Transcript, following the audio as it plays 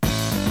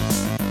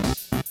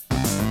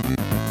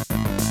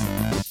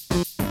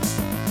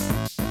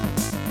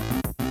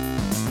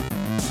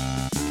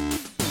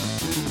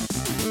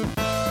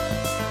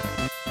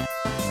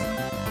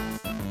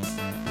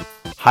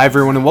Hi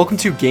everyone and welcome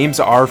to Games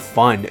Are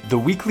Fun, the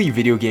weekly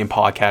video game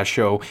podcast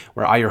show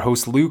where I, your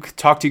host Luke,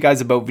 talk to you guys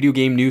about video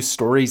game news,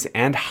 stories,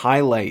 and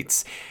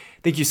highlights.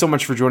 Thank you so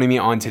much for joining me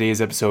on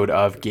today's episode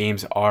of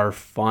Games Are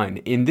Fun.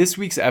 In this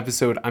week's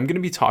episode, I'm going to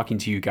be talking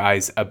to you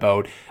guys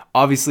about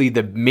obviously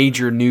the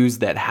major news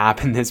that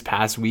happened this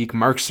past week.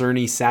 Mark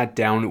Cerny sat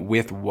down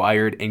with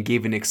Wired and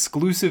gave an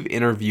exclusive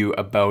interview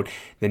about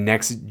the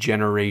next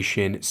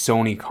generation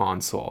Sony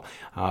console.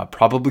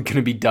 Probably going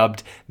to be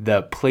dubbed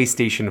the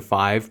PlayStation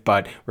 5,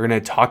 but we're going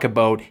to talk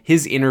about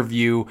his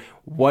interview,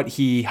 what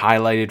he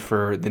highlighted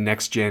for the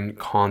next gen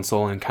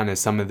console, and kind of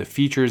some of the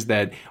features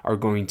that are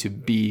going to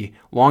be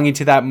long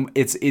into that.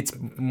 It's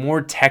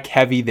more tech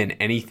heavy than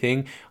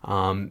anything,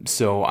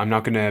 so I'm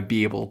not going to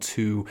be able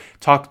to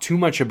talk too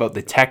much about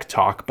the tech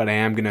talk, but I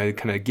am going to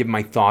kind of give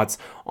my thoughts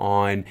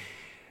on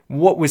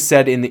what was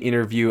said in the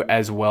interview,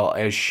 as well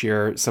as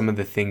share some of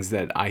the things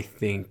that I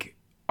think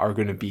are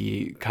going to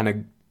be kind of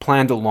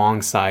planned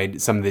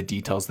alongside some of the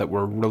details that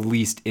were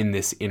released in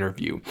this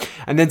interview.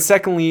 And then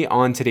secondly,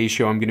 on today's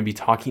show, I'm going to be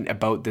talking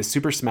about the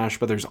Super Smash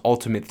Bros.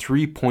 Ultimate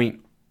 3.0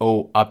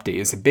 update.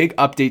 It's a big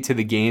update to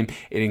the game.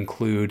 It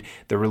includes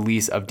the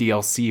release of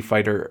DLC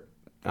fighter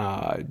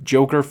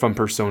Joker from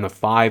Persona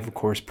 5, of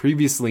course,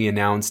 previously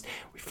announced.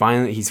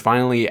 He's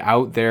finally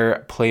out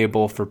there,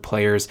 playable for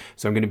players.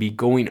 So I'm going to be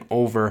going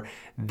over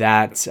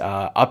that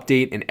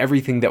update and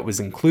everything that was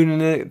included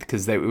in it,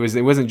 because it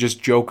wasn't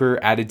just Joker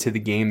added to the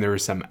game. There were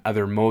some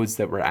other modes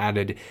that were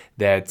added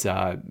that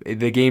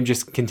the game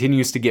just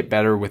continues to get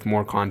better with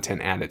more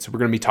content added. So we're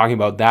going to be talking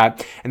about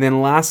that. And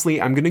then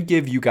lastly, I'm going to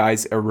give you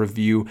guys a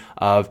review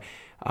of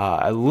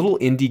a little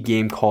indie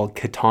game called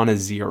Katana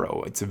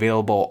Zero. It's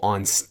available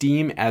on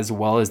Steam as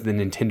well as the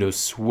Nintendo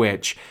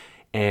Switch.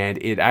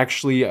 And it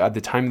actually, at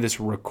the time of this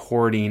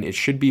recording, it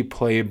should be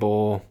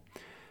playable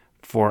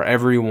for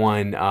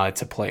everyone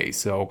to play.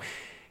 So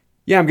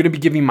yeah, I'm going to be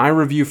giving my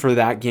review for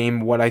that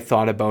game, what I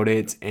thought about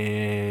it.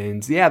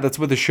 And yeah, that's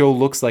what the show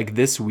looks like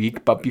this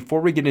week. But before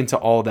we get into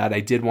all that,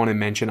 I did want to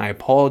mention, I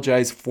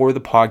apologize for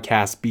the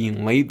podcast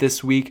being late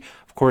this week.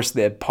 Of course,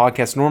 the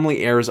podcast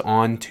normally airs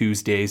on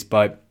Tuesdays,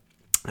 but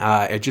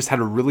I just had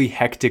a really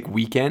hectic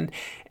weekend,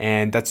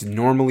 and that's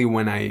normally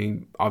when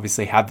I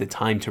obviously have the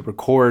time to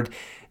record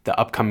the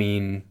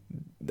upcoming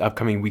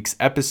week's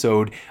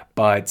episode,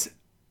 but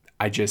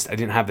I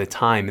didn't have the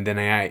time. And then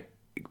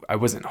I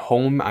wasn't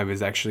home. I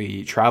was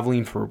actually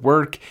traveling for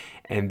work,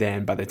 and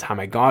then by the time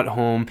I got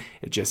home,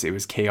 it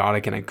was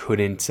chaotic, and I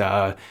couldn't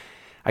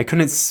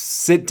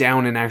sit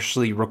down and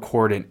actually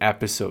record an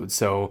episode.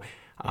 So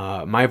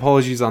my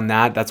apologies on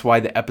that. That's why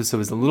the episode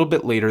is a little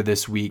bit later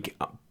this week.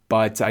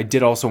 But I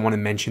did also want to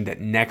mention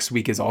that next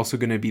week is also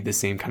going to be the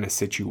same kind of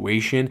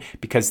situation,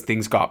 because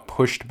things got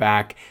pushed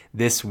back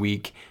this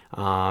week.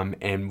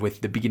 And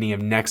with the beginning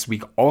of next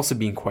week also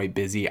being quite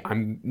busy,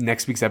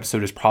 next week's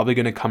episode is probably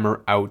going to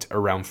come out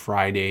around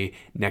Friday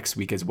next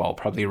week as well,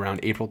 probably around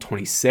April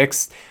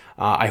 26th.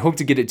 I hope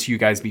to get it to you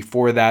guys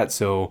before that,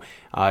 so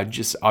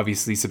just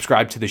obviously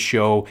subscribe to the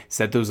show,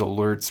 set those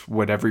alerts,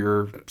 whatever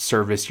your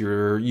service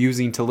you're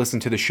using to listen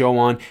to the show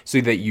on,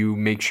 so that you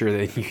make sure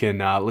that you can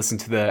listen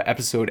to the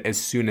episode as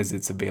soon as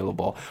it's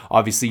available.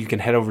 Obviously, you can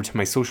head over to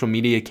my social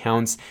media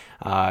accounts,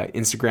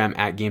 Instagram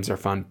at Games Are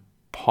Fun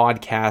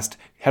Podcast,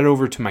 head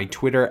over to my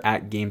Twitter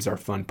at Games Are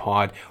Fun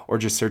Pod, or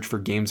just search for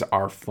Games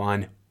Are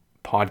Fun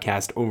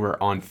Podcast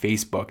over on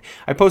Facebook.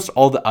 I post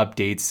all the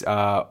updates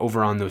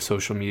over on those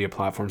social media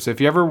platforms. So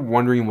if you're ever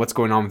wondering what's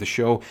going on with the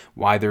show,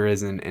 why there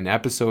isn't an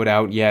episode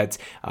out yet,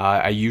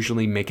 I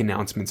usually make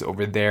announcements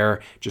over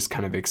there, just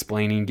kind of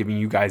explaining, giving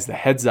you guys the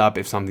heads up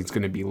if something's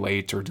going to be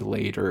late or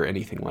delayed or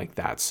anything like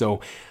that.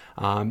 So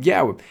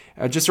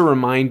just a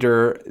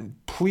reminder,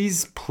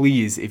 please,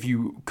 if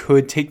you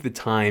could take the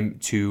time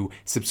to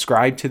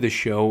subscribe to the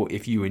show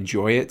if you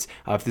enjoy it.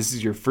 If this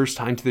is your first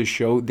time to the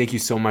show, thank you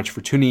so much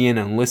for tuning in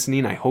and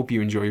listening. I hope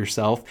you enjoy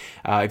yourself.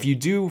 If you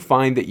do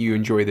find that you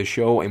enjoy the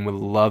show and would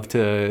love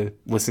to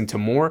listen to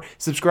more,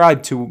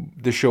 subscribe to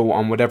the show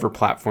on whatever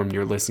platform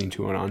you're listening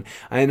to it on.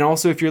 And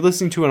also, if you're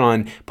listening to it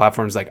on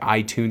platforms like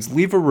iTunes,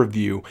 leave a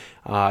review.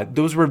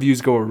 Those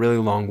reviews go a really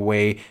long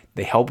way.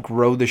 They help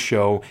grow the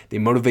show. They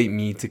motivate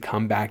me to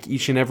come back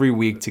each and every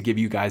week to give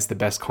you guys the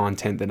best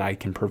content that I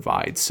can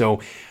provide. So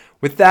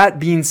with that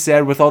being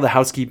said, with all the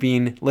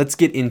housekeeping, let's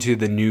get into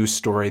the news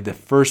story. The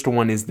first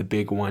one is the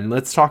big one.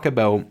 Let's talk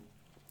about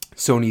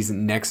Sony's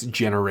next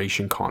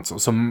generation console.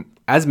 So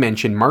as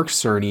mentioned, Mark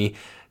Cerny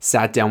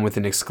sat down with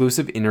an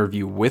exclusive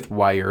interview with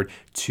Wired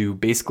to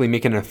basically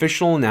make an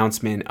official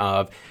announcement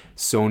of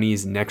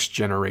Sony's next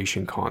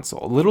generation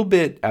console. A little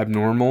bit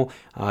abnormal.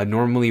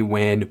 Normally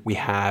when we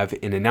have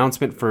an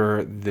announcement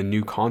for the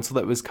new console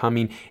that was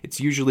coming, it's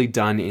usually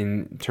done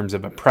in terms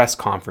of a press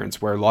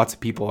conference where lots of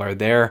people are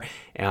there.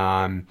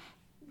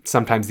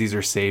 Sometimes these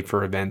are saved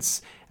for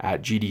events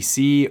at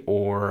GDC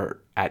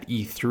or at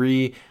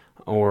E3,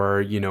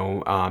 or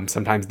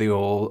sometimes they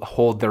will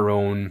hold their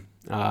own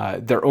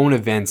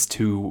events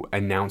to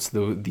announce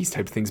these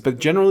types of things, but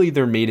generally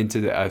they're made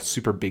into a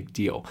super big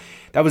deal.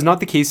 That was not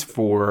the case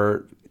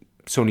for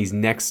Sony's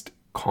next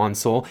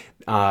console.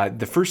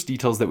 The first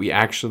details that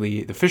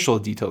the official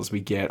details we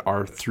get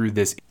are through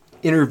this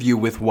interview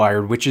with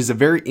Wired, which is a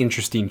very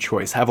interesting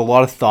choice. I have a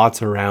lot of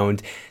thoughts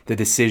around the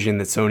decision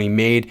that Sony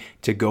made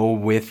to go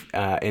with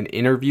an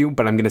interview,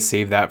 but I'm going to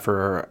save that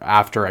for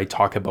after I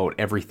talk about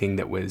everything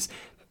that was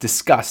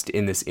discussed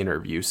in this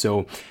interview.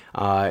 So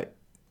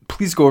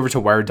please go over to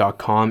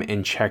wired.com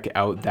and check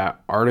out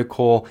that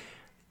article.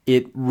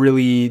 It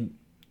really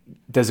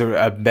does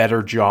a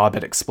better job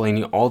at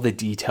explaining all the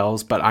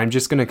details, but I'm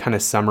just going to kind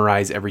of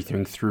summarize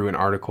everything through an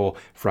article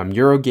from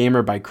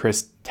Eurogamer by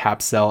Chris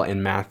Tapsell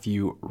and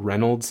Matthew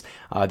Reynolds.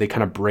 They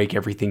kind of break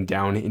everything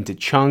down into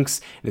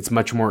chunks, and it's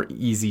much more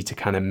easy to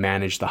kind of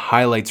manage the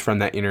highlights from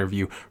that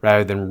interview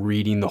rather than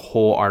reading the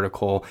whole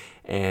article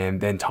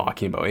and then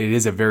talking about it. It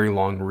is a very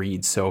long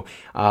read, so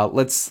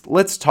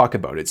let's talk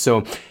about it.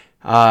 So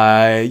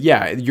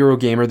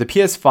Eurogamer, the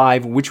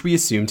PS5, which we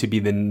assume to be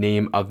the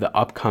name of the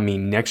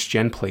upcoming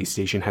next-gen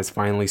PlayStation, has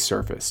finally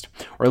surfaced,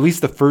 or at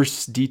least the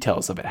first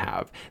details of it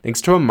have.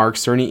 Thanks to a Mark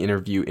Cerny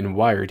interview in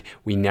Wired,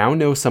 we now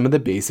know some of the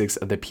basics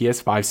of the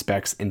PS5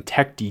 specs and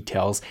tech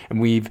details,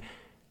 and we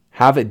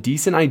have a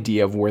decent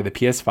idea of where the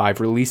PS5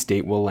 release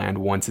date will land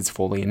once it's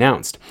fully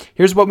announced.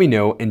 Here's what we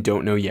know and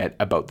don't know yet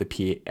about the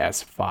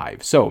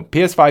PS5. So,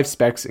 PS5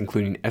 specs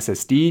including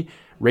SSD,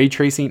 ray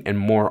tracing, and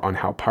more on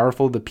how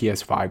powerful the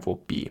PS5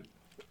 will be.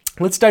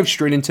 Let's dive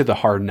straight into the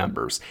hard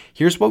numbers.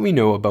 Here's what we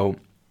know about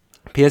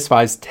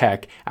PS5's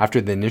tech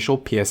after the initial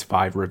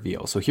PS5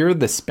 reveal. So here are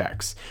the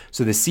specs.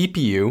 So the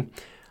CPU,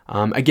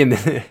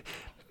 again,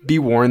 be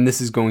warned, this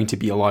is going to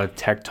be a lot of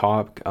tech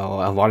talk,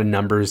 a lot of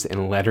numbers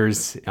and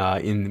letters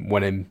in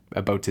what I'm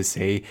about to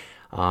say.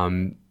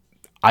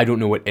 I don't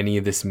know what any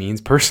of this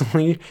means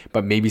personally,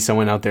 but maybe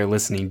someone out there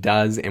listening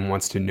does and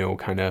wants to know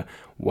kind of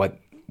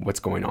what's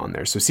going on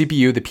there. So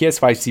CPU, the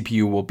PS5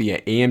 CPU will be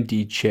an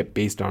AMD chip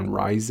based on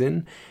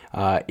Ryzen,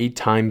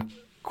 8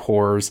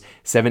 cores,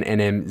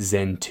 7nm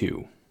Zen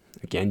 2.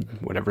 Again,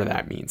 whatever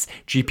that means.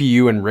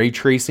 GPU and ray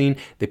tracing,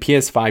 the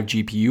PS5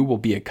 GPU will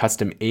be a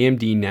custom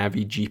AMD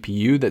Navi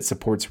GPU that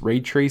supports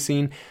ray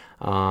tracing.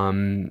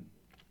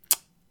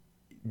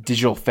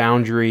 Digital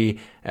Foundry,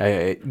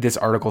 this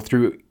article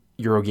through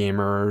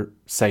Eurogamer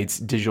cites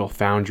Digital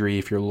Foundry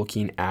if you're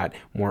looking at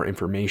more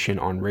information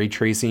on ray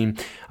tracing.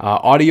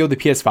 Audio, the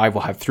PS5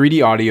 will have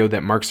 3D audio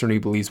that Mark Cerny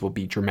believes will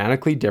be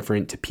dramatically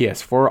different to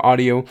PS4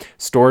 audio.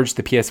 Storage,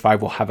 the PS5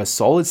 will have a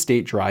solid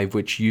state drive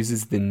which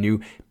uses the new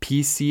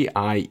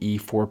PCIe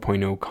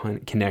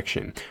 4.0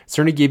 connection.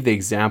 Cerny gave the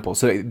example.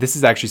 So this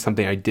is actually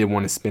something I did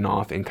want to spin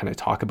off and kind of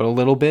talk about a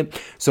little bit.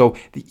 So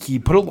he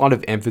put a lot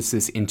of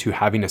emphasis into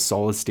having a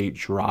solid state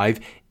drive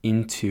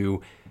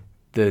into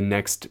the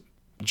next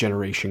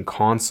generation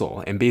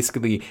console, and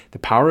basically the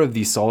power of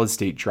these solid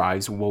state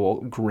drives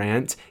will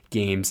grant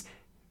games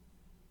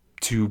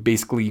to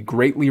basically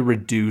greatly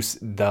reduce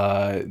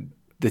the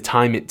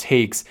time it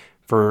takes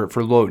for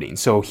loading.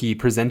 So he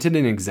presented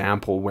an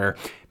example where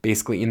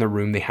basically in the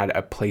room they had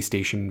a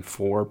PlayStation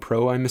 4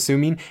 Pro, I'm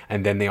assuming,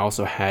 and then they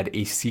also had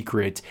a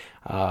secret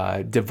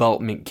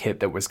development kit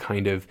that was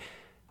kind of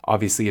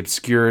obviously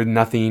obscure,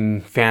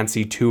 nothing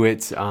fancy to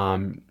it,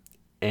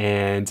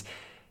 and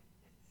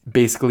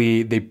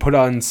basically they put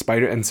on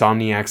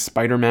Insomniac's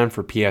Spider-Man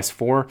for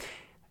PS4,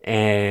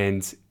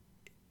 and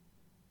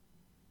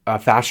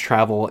fast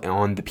travel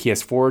on the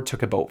PS4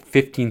 took about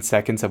 15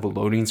 seconds of a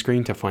loading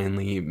screen to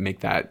finally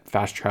make that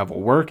fast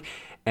travel work.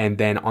 And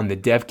then on the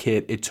dev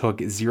kit, it took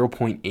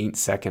 0.8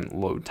 second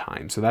load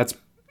time. So that's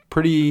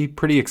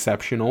pretty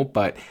exceptional,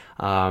 but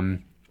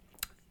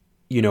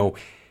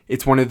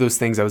it's one of those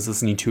things. I was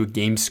listening to a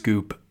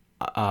GameScoop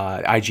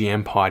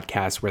IGN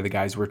podcast where the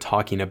guys were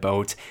talking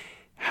about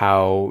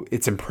how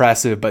it's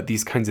impressive, but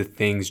these kinds of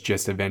things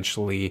just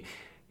eventually,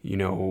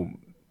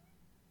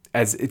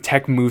 as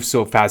tech moves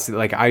so fast,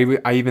 like I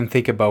even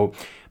think about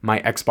my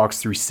Xbox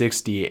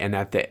 360, and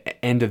at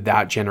the end of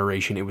that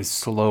generation, it was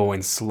slow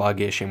and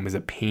sluggish and was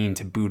a pain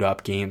to boot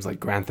up games like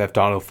Grand Theft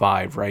Auto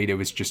 5, right? It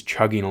was just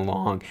chugging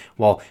along.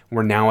 Well,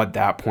 we're now at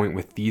that point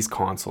with these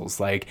consoles.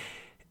 Like,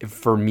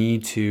 for me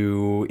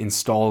to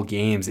install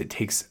games, it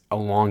takes a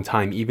long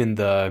time. Even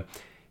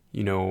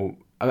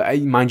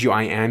mind you,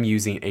 I am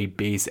using a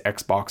base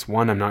Xbox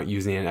One. I'm not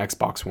using an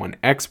Xbox One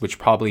X, which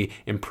probably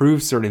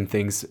improves certain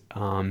things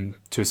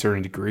to a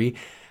certain degree.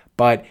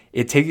 But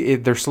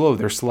they're slow,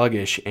 they're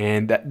sluggish,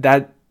 and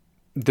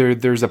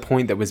there's a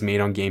point that was made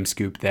on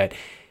GameScoop that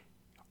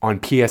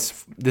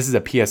this is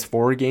a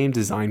PS4 game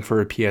designed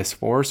for a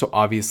PS4. So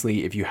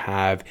obviously, if you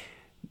have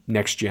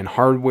next gen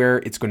hardware,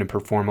 it's going to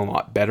perform a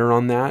lot better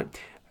on that.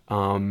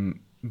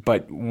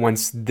 But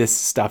once this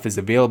stuff is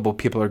available,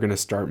 people are going to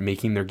start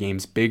making their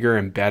games bigger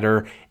and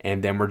better,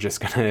 and then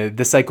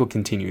the cycle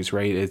continues,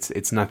 right?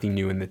 It's nothing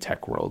new in the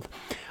tech world.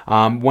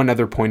 One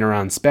other point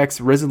around specs: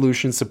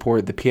 resolution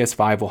support. The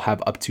PS5 will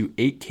have up to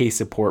 8K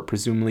support,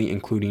 presumably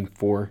including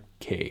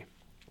 4K.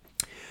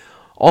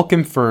 All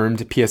confirmed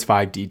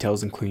PS5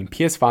 details, including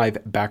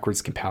PS5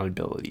 backwards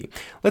compatibility.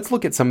 Let's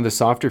look at some of the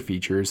softer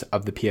features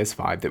of the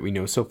PS5 that we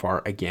know so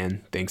far,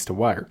 again, thanks to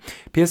Wire.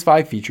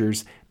 PS5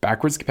 features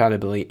backwards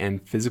compatibility,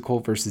 and physical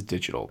versus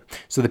digital.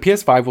 So the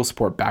PS5 will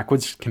support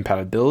backwards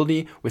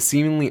compatibility with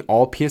seemingly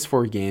all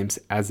PS4 games,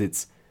 as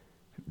it's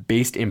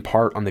based in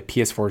part on the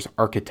PS4's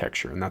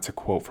architecture, and that's a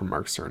quote from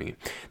Mark Cerny.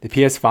 The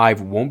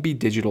PS5 won't be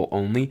digital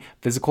only.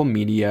 Physical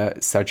media,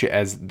 such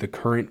as the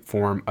current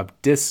form of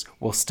discs,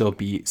 will still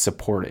be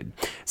supported.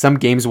 Some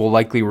games will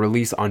likely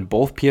release on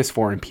both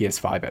PS4 and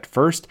PS5 at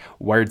first.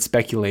 Wired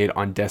speculated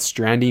on Death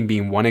Stranding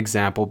being one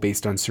example,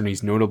 based on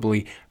Cerny's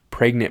notably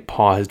pregnant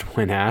paused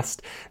when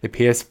asked. The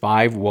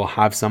PS5 will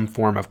have some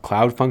form of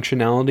cloud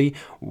functionality.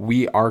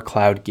 "We are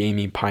cloud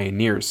gaming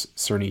pioneers,"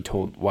 Cerny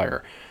told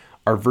Wire.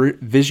 "Our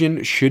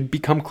vision should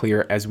become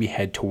clear as we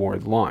head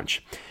toward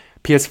launch."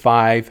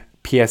 PS5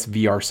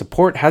 PSVR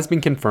support has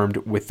been confirmed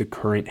with the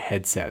current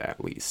headset,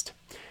 at least.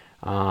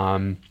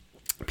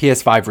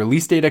 PS5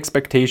 release date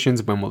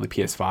expectations. When will the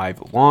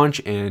PS5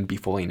 launch and be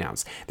fully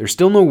announced? There's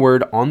still no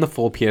word on the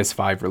full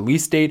PS5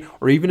 release date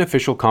or even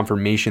official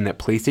confirmation that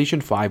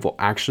PlayStation 5 will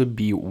actually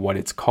be what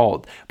it's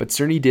called, but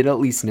Cerny did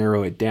at least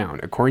narrow it down.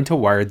 According to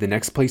Wired, the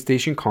next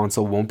PlayStation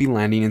console won't be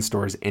landing in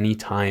stores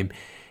anytime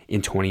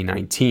in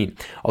 2019,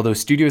 although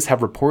studios have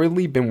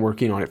reportedly been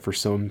working on it for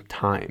some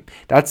time.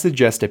 That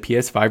suggests a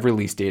PS5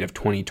 release date of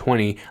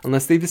 2020,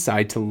 unless they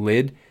decide to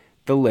lid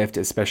the lift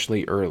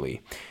especially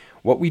early.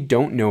 What we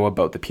don't know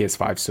about the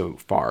PS5 so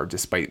far,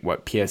 despite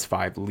what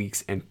PS5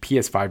 leaks and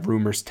PS5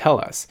 rumors tell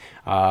us.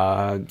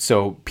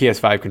 So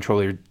PS5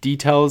 controller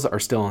details are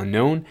still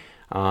unknown.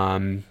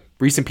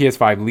 Recent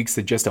PS5 leaks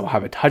suggest it will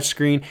have a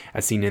touchscreen,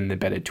 as seen in the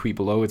embedded tweet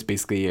below. It's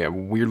basically a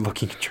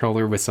weird-looking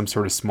controller with some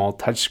sort of small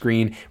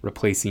touchscreen,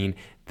 replacing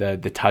the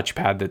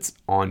touchpad that's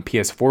on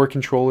PS4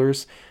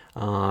 controllers.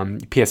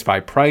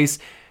 PS5 price,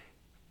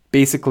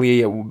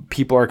 basically,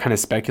 people are kind of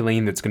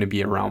speculating that's going to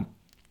be around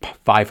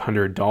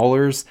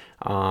 $500,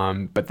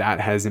 but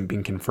that hasn't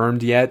been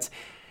confirmed yet.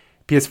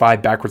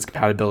 PS5 backwards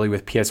compatibility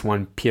with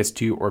PS1,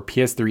 PS2, or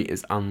PS3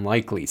 is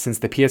unlikely. Since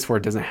the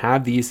PS4 doesn't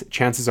have these,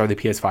 chances are the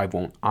PS5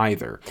 won't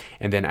either.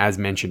 And then, as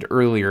mentioned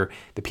earlier,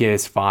 the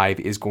PS5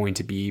 is going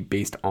to be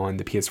based on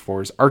the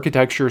PS4's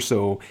architecture,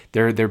 so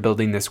they're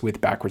building this with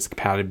backwards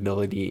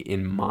compatibility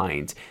in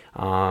mind.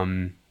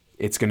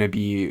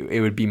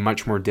 It would be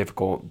much more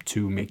difficult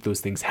to make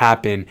those things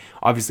happen.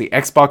 Obviously,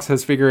 Xbox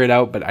has figured it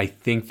out, but I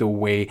think the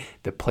way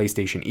the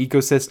PlayStation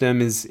ecosystem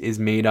is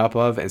made up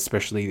of,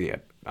 especially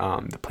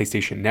the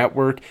PlayStation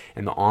Network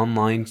and the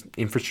online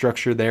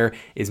infrastructure there,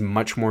 is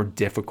much more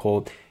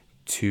difficult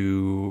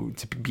to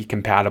be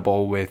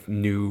compatible with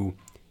new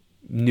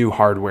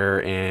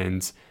hardware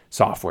and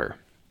software.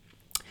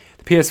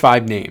 The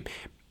PS5 name.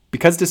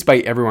 Because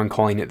despite everyone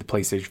calling it the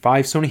PlayStation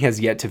 5, Sony has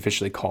yet to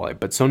officially call it,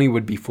 but Sony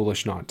would be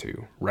foolish not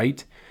to,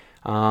 right?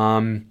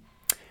 Are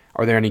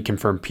there any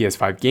confirmed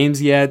PS5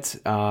 games yet?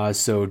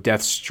 So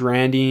Death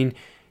Stranding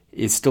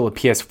is still a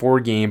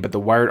PS4 game, but the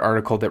Wired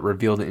article that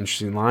revealed an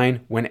interesting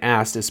line. When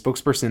asked, a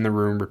spokesperson in the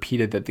room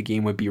repeated that the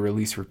game would be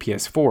released for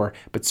PS4,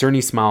 but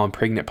Cerny's smile and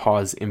pregnant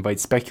pause invite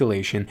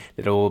speculation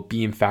that it will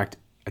be in fact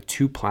a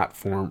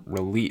 2-platform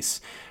release.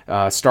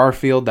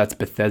 Starfield, that's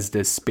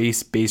Bethesda's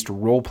space-based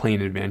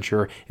role-playing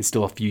adventure, is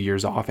still a few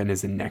years off and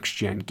is a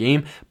next-gen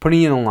game,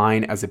 putting it in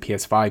line as a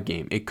PS5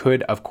 game. It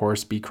could, of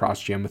course, be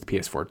cross-gen with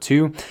PS4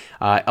 too.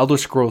 Elder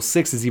Scrolls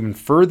 6 is even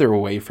further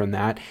away from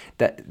that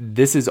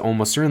this is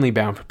almost certainly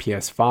bound for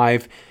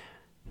PS5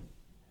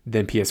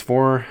 than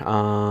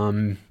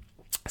PS4.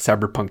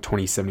 Cyberpunk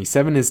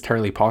 2077 is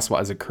entirely possible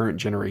as a current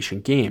generation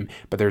game,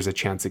 but there's a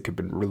chance it could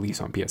be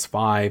released on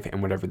PS5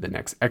 and whatever the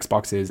next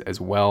Xbox is as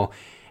well.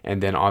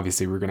 And then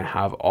obviously we're going to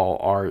have all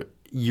our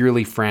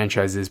yearly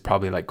franchises,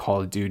 probably like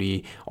Call of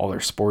Duty, all our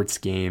sports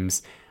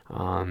games,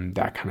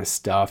 that kind of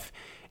stuff.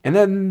 And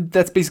then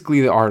that's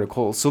basically the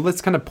article. So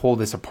let's kind of pull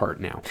this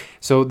apart now.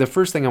 So the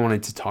first thing I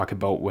wanted to talk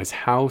about was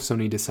how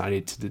Sony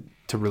decided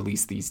to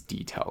release these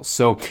details.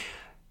 So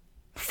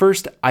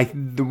first,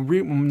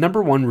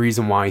 number one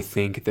reason why I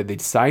think that they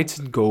decided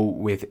to go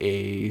with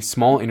a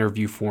small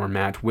interview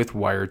format with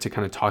Wired to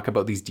kind of talk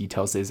about these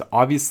details is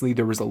obviously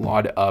there was a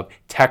lot of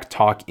tech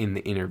talk in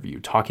the interview,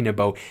 talking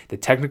about the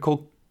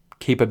technical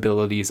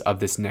capabilities of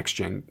this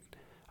next-gen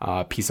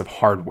piece of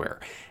hardware.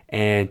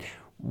 And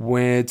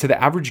to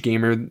the average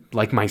gamer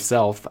like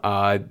myself,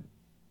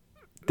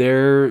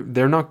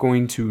 they're not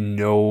going to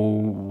know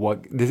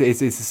what this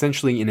is. It's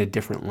essentially in a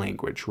different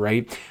language,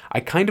 right? I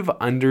kind of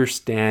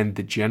understand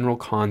the general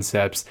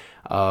concepts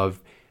of,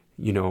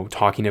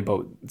 talking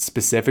about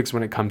specifics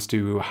when it comes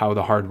to how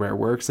the hardware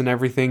works and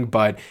everything.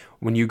 But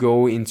when you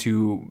go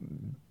into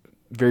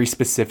very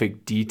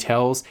specific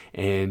details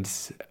and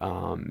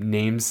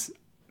names,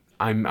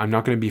 I'm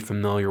not going to be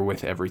familiar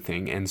with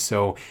everything. And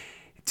so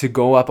to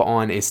go up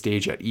on a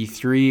stage at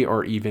E3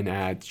 or even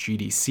at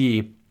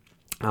GDC,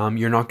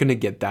 you're not going to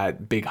get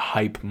that big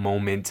hype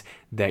moment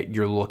that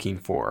you're looking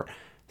for.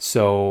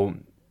 So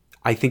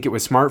I think it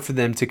was smart for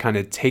them to kind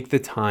of take the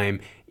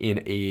time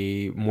in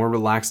a more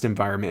relaxed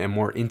environment and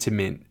more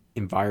intimate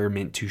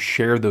environment to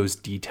share those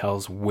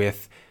details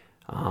with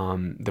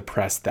the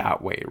press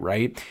that way,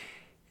 right?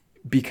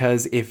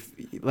 Because if,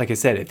 like I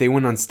said, if they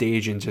went on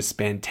stage and just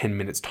spent 10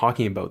 minutes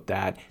talking about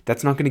that,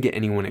 that's not going to get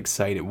anyone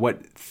excited.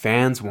 What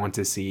fans want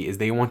to see is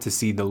they want to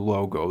see the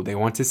logo. They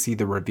want to see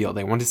the reveal.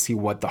 They want to see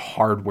what the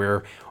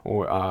hardware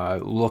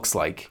looks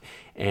like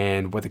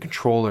and what the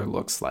controller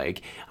looks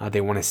like. They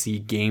want to see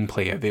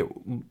gameplay of it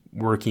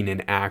working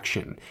in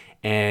action.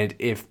 And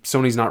if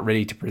Sony's not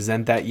ready to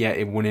present that yet,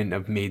 it wouldn't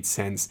have made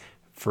sense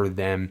for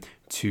them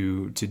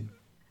to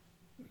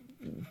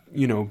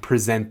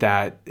present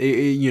that.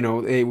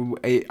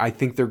 I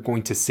think they're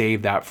going to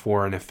save that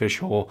for an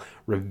official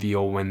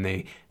reveal when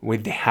they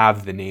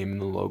have the name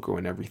and the logo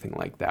and everything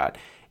like that.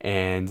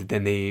 And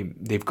then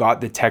they've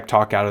got the tech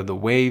talk out of the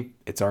way.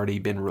 It's already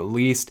been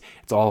released.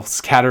 It's all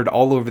scattered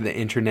all over the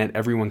internet.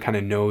 Everyone kind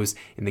of knows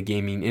in the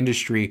gaming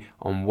industry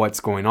on what's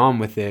going on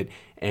with it.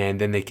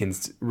 And then they can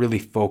really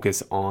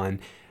focus on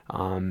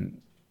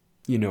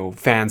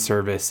fan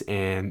service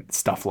and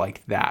stuff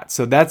like that.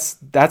 So that's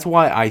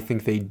why I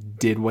think they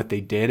did what they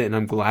did, and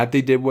I'm glad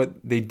they did what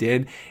they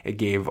did. It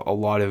gave a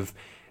lot of,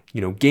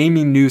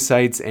 gaming news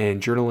sites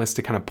and journalists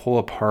to kind of pull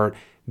apart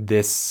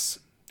this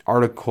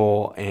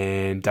article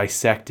and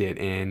dissect it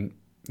and,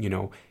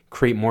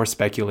 create more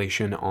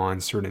speculation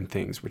on certain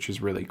things, which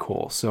is really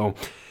cool. So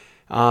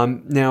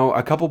now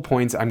a couple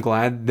points. I'm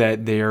glad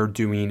that they are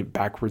doing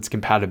backwards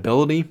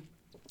compatibility.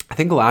 I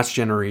think last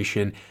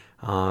generation,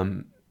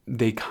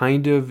 they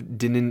kind of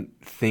didn't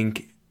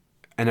think,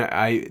 and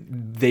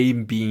they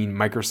being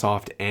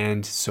Microsoft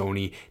and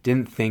Sony,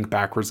 didn't think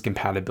backwards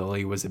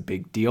compatibility was a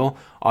big deal.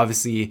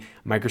 Obviously,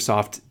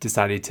 Microsoft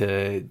decided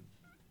to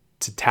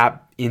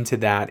tap into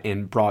that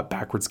and brought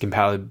backwards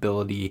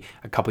compatibility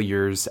a couple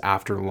years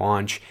after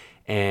launch,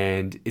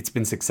 and it's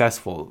been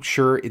successful.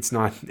 Sure, it's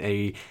not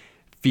a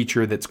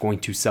feature that's going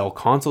to sell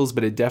consoles,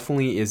 but it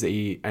definitely is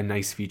a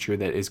nice feature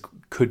that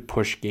could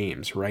push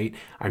games, right?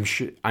 I'm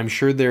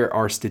sure there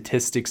are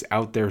statistics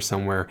out there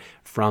somewhere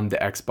from the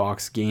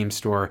Xbox Game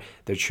Store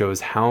that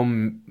shows how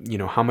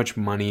much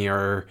money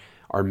are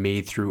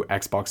made through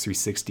Xbox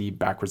 360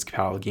 backwards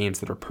compatible games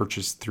that are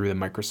purchased through the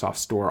Microsoft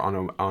Store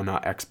on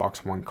a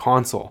Xbox One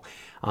console.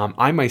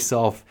 I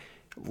myself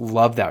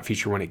love that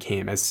feature when it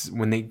came, as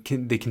when they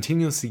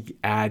continuously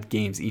add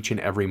games each and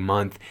every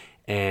month.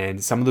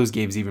 And some of those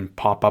games even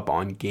pop up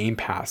on Game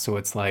Pass. So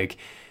it's like,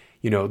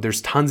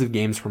 there's tons of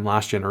games from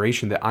last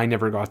generation that I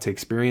never got to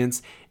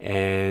experience.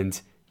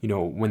 And,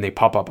 when they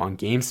pop up on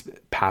Game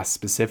Pass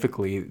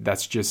specifically,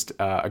 that's just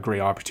a great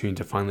opportunity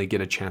to finally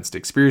get a chance to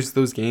experience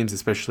those games,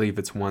 especially if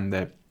it's one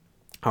that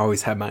I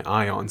always had my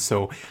eye on.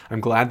 So I'm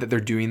glad that they're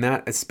doing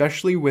that,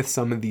 especially with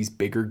some of these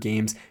bigger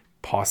games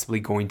possibly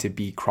going to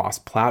be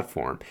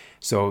cross-platform.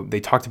 So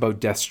they talked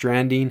about Death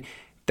Stranding.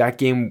 That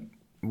game,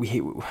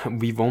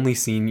 we've only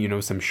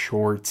seen, some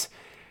short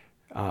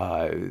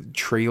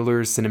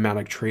trailers,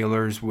 cinematic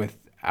trailers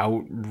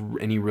without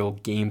any real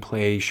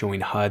gameplay,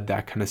 showing HUD,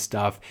 that kind of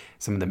stuff,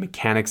 some of the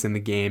mechanics in the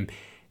game.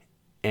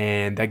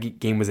 And that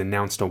game was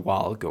announced a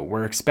while ago.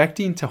 We're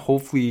expecting to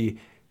hopefully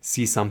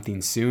see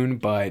something soon,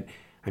 but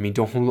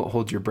don't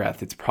hold your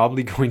breath. It's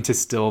probably going to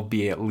still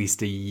be at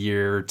least a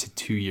year to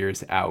 2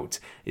 years out,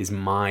 is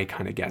my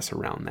kind of guess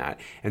around that.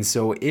 And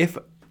so if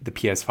the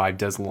PS5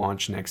 does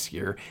launch next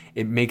year,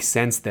 it makes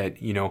sense that,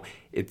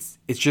 it's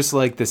just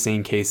like the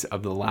same case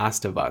of The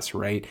Last of Us,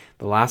 right?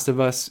 The Last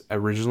of Us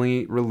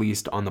originally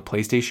released on the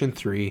PlayStation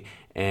 3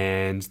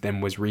 and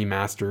then was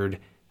remastered,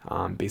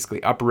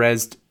 basically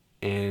up-resed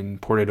and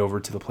ported over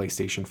to the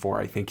PlayStation 4.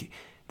 I think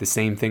the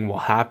same thing will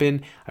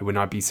happen. I would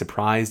not be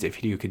surprised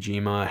if Hideo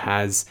Kojima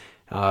has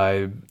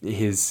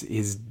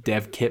his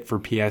dev kit for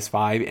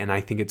PS5, and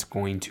I think it's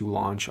going to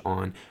launch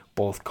on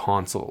both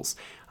consoles.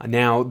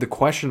 Now, the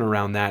question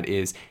around that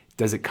is,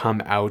 does it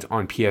come out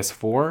on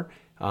PS4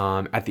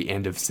 at the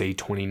end of, say,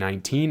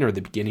 2019 or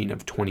the beginning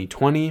of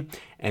 2020,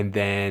 and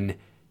then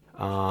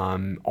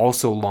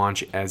also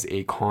launch as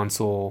a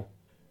console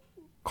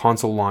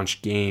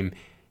launch game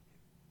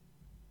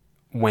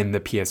when the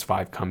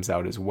PS5 comes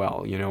out as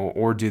well,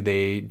 or do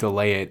they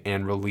delay it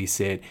and release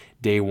it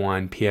day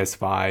one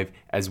PS5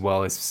 as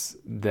well as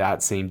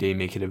that same day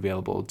make it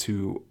available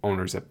to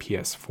owners of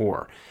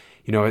PS4?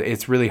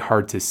 It's really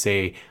hard to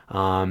say.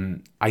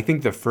 I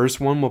think the first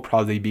one will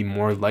probably be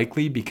more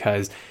likely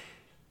because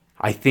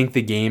I think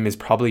the game is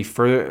probably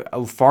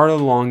far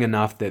along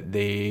enough that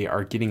they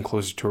are getting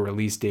closer to a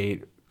release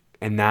date.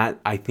 And that,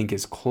 I think,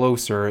 is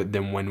closer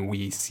than when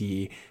we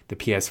see the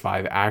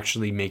PS5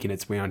 actually making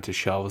its way onto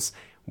shelves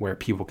where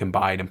people can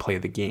buy it and play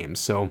the game.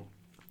 So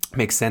it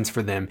makes sense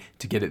for them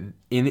to get it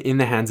in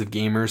the hands of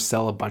gamers,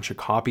 sell a bunch of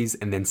copies,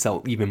 and then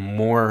sell even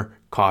more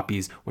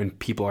copies when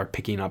people are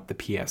picking up the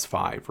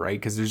PS5, right?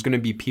 Because there's going to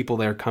be people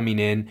there coming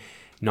in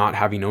not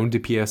having owned a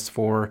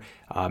PS4,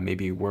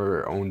 maybe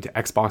were owned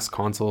Xbox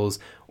consoles,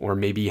 or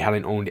maybe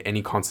hadn't owned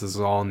any consoles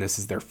at all, and this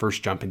is their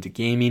first jump into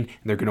gaming, and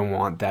they're going to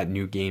want that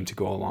new game to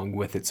go along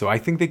with it. So I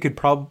think they could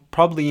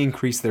probably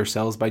increase their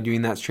sales by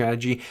doing that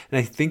strategy, and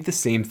I think the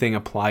same thing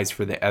applies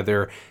for the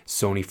other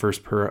Sony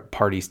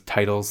first-party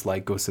titles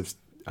like Ghost of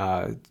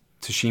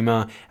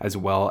Tsushima, as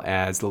well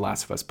as The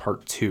Last of Us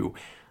Part 2.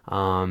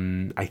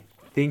 I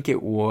think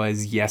it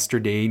was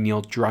yesterday,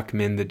 Neil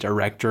Druckmann, the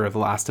director of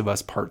Last of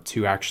Us Part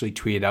 2, actually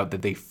tweeted out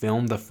that they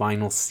filmed the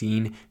final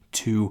scene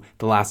to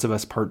The Last of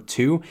Us Part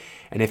 2.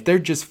 And if they're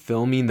just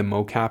filming the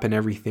mocap and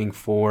everything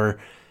for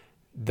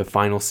the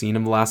final scene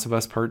of The Last of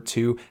Us Part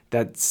 2,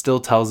 that still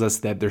tells us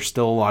that there's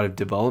still a lot of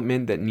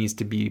development that needs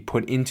to be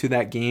put into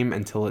that game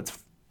until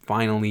it's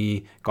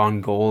finally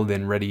gone gold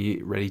and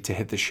ready to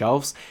hit the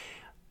shelves.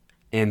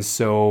 And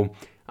so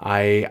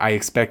I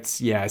expect,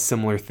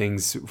 similar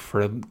things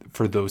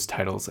for those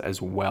titles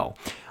as well.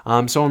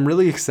 So I'm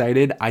really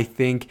excited. I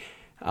think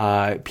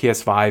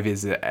PS5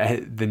 is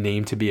the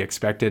name to be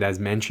expected, as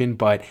mentioned,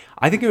 but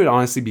I think it would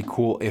honestly be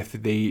cool if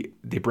they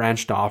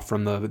branched off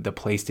from the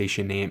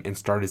PlayStation name and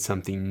started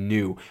something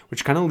new,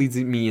 which kind of leads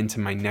me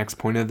into my next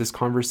point of this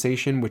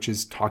conversation, which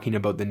is talking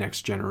about the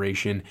next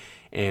generation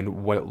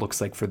and what it looks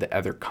like for the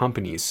other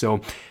companies.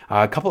 So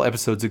a couple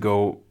episodes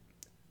ago,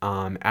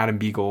 Adam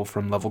Beagle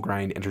from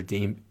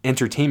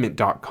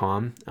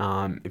LevelGrindEntertainment.com.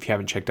 If you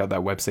haven't checked out that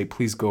website,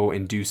 please go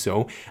and do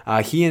so.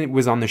 He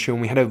was on the show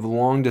and we had a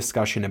long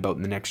discussion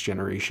about the next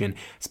generation,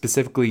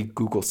 specifically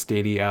Google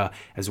Stadia,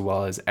 as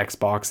well as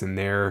Xbox and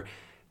their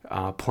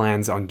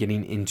plans on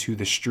getting into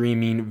the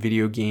streaming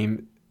video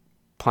game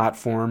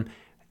platform.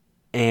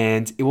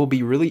 And it will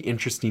be really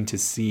interesting to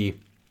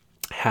see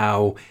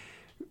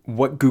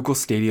what Google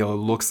Stadia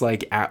looks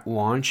like at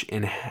launch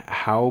and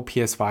how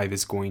PS5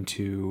 is going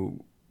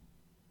to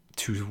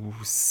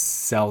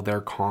sell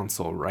their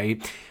console,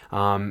 right?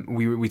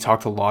 We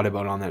talked a lot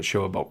about on that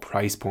show about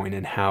price point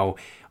and how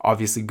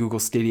obviously Google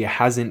Stadia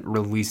hasn't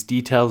released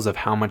details of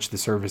how much the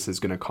service is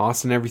going to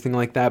cost and everything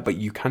like that, but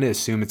you kind of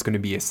assume it's going to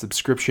be a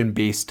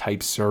subscription-based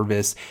type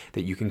service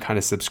that you can kind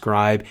of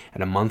subscribe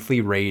at a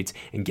monthly rate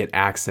and get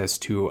access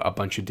to a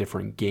bunch of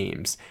different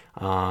games,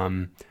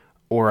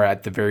 or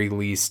at the very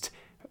least.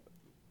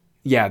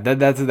 Yeah,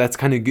 that's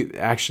kind of good.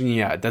 Actually,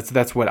 yeah,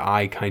 that's what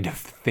I kind of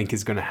think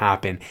is going to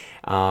happen.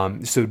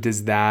 So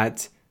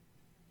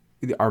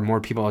are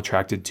more people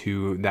attracted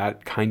to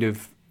that kind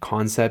of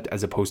concept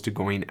as opposed to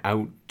going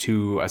out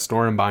to a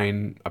store and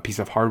buying a piece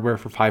of hardware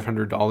for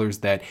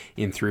 $500 that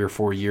in 3 or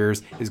 4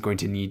 years is going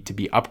to need to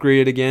be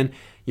upgraded again?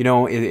 You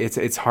know,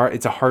 it's hard.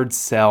 It's a hard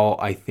sell,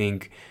 I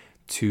think,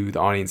 to the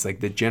audience.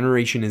 Like, the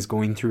generation is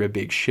going through a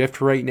big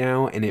shift right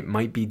now, and it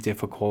might be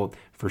difficult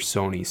for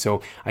Sony.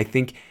 So I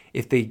think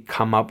if they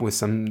come up with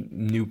some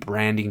new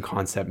branding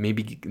concept,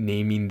 maybe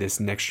naming this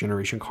next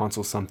generation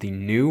console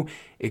something new,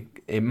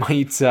 it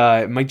might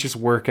just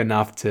work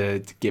enough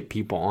to get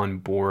people on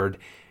board.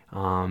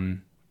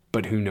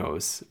 But who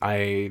knows?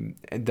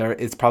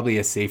 It's probably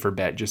a safer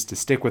bet just to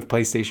stick with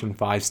PlayStation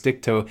 5,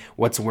 stick to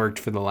what's worked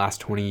for the last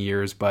 20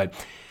 years. But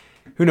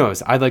who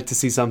knows? I'd like to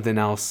see something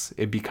else.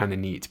 It'd be kind of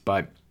neat.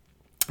 But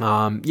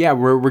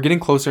we're getting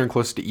closer and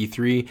closer to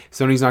E3.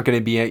 Sony's not going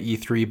to be at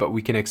E3, but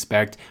we can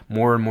expect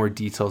more and more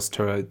details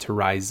to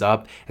rise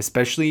up,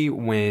 especially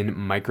when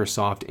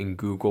Microsoft and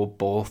Google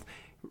both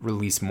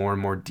release more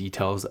and more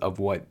details of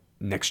what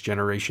next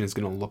generation is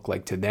going to look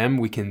like to them.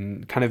 We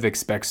can kind of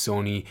expect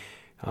Sony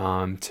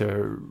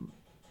to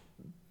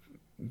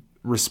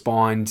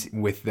respond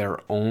with their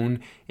own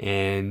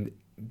and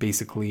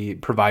basically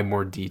provide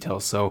more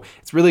details. So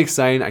it's really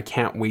exciting. I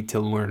can't wait to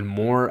learn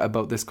more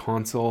about this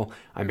console.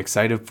 I'm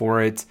excited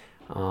for it.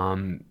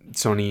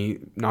 Sony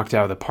knocked it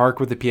out of the park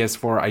with the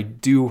PS4. I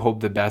do hope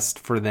the best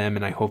for them,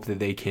 and I hope that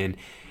they can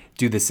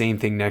do the same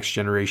thing next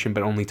generation,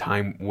 but only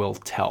time will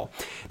tell.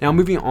 Now,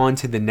 moving on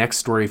to the next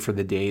story for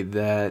the day,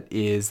 that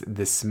is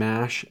the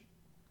Smash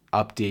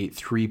Update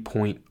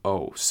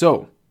 3.0.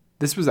 So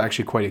this was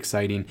actually quite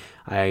exciting.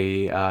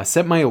 I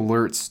set my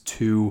alerts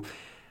to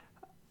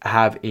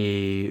have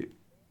a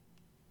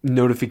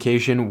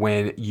notification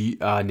when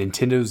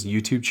Nintendo's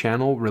YouTube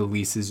channel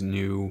releases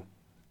new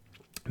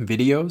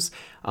videos,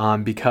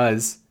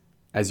 because,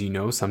 as you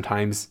know,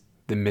 sometimes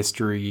the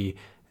mystery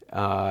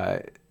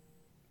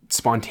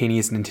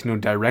spontaneous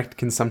Nintendo Direct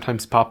can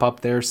sometimes pop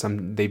up there.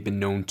 They've been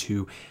known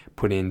to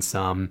put in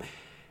some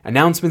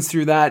announcements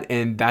through that,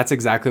 and that's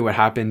exactly what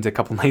happened a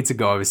couple nights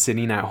ago. I was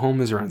sitting at home,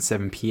 it was around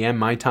 7 p.m.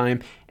 my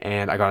time,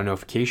 and I got a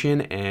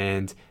notification,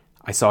 and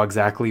I saw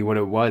exactly what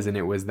it was, and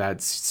it was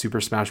that Super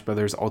Smash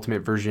Bros.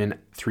 Ultimate version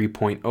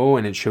 3.0,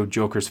 and it showed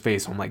Joker's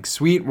face. I'm like,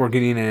 sweet, we're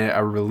getting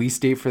a release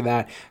date for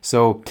that.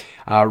 So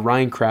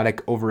Ryan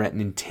Craddock over at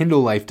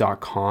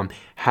NintendoLife.com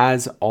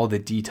has all the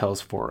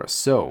details for us.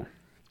 So,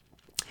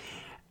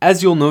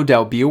 as you'll no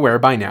doubt be aware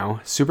by now,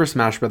 Super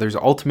Smash Bros.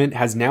 Ultimate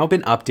has now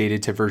been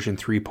updated to version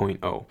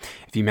 3.0.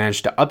 If you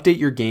managed to update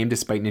your game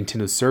despite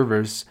Nintendo's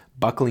servers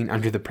buckling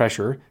under the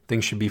pressure,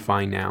 things should be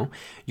fine now.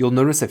 You'll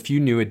notice a few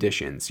new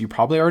additions. You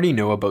probably already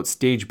know about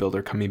Stage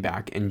Builder coming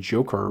back and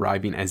Joker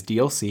arriving as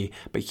DLC,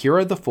 but here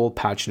are the full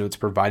patch notes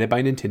provided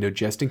by Nintendo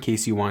just in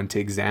case you wanted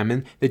to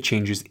examine the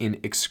changes in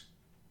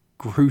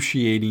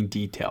excruciating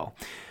detail.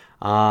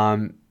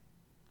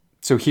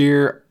 So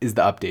here is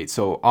the update.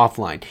 So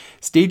offline,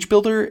 Stage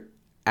Builder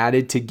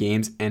added to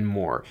games and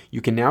more.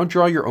 You can now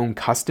draw your own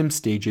custom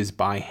stages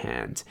by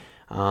hand.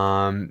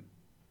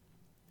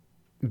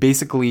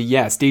 basically,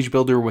 yeah, Stage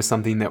Builder was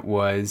something that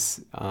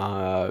was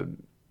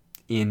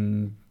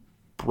in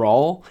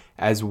Brawl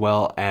as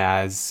well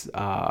as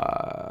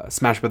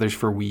Smash Brothers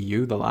for Wii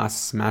U, the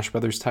last Smash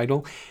Brothers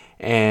title.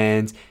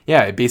 And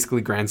yeah, it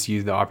basically grants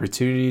you the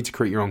opportunity to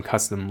create your own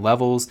custom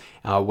levels.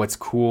 What's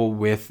cool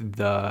with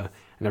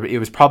it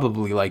was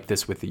probably like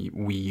this with the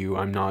Wii U.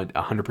 I'm not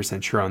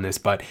 100% sure on this,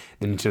 but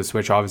the Nintendo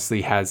Switch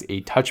obviously has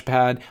a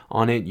touchpad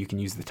on it. You can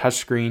use the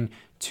touchscreen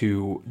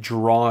to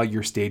draw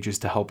your stages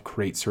to help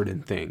create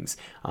certain things.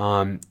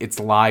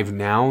 It's live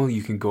now.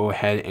 You can go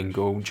ahead and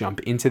go jump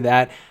into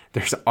that.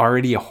 There's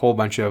already a whole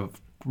bunch of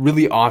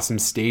really awesome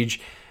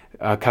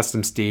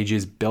custom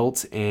stages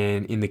built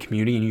and in the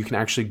community, and you can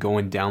actually go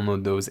and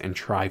download those and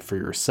try for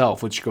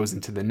yourself, which goes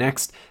into the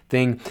next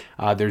thing.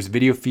 There's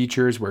video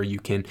features where you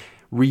can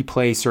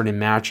replay certain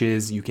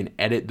matches. You can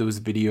edit those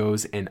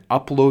videos and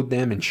upload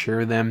them and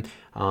share them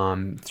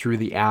through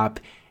the app.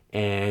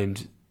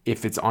 And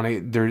if it's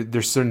on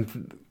there's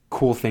certain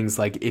cool things,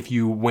 like if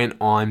you went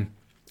on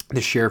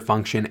the share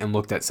function and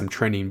looked at some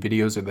trending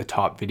videos or the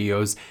top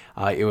videos,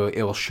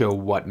 it'll show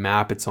what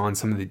map it's on,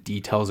 some of the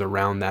details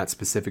around that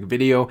specific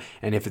video.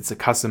 And if it's a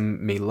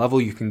custom made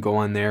level, you can go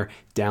on there,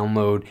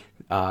 download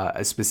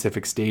a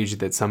specific stage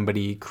that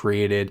somebody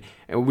created,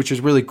 which is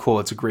really cool.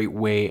 It's a great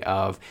way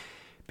of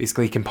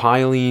basically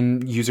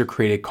compiling user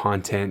created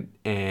content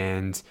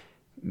and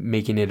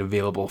making it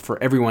available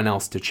for everyone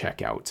else to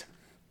check out.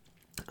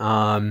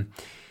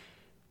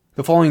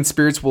 The following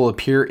spirits will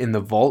appear in the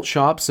Vault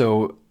Shop.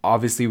 So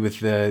obviously with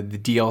the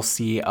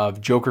DLC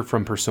of Joker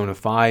from Persona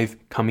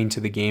 5 coming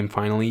to the game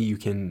finally, you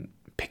can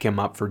pick him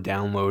up for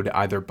download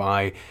either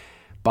by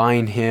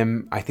buying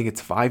him, I think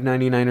it's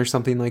 $5.99 or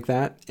something like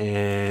that,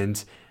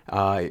 and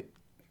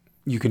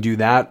you can do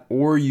that,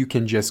 or you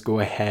can just go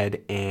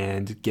ahead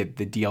and get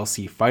the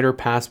DLC Fighter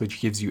Pass,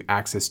 which gives you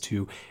access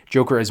to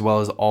Joker as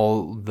well as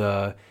all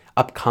the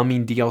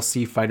upcoming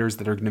DLC fighters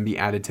that are going to be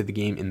added to the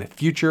game in the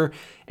future.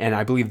 And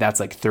I believe that's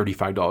like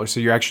 $35. So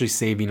you're actually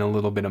saving a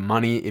little bit of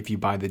money if you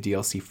buy the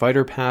DLC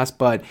Fighter Pass.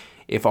 But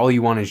if all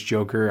you want is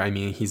Joker, I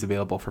mean, he's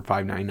available for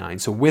 $5.99.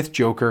 So with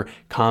Joker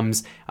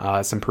comes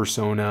some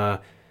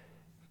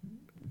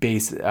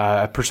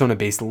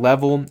Persona-based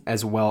level,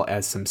 as well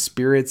as some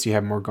spirits. You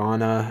have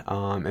Morgana,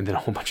 and then a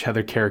whole bunch of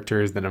other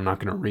characters that I'm not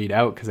going to read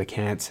out because I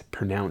can't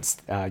pronounce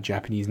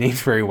Japanese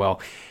names very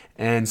well.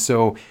 And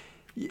so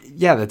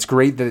yeah, that's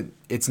great that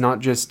it's not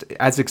just,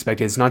 as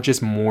expected, it's not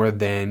just more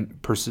than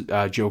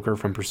Joker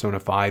from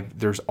Persona 5.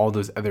 There's all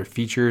those other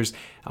features,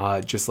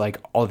 just like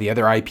all the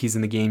other IPs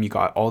in the game. You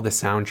got all the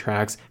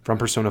soundtracks from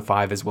Persona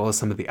 5 as well as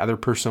some of the other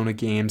Persona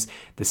games.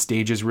 The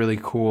stage is really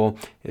cool.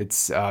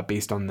 It's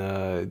based on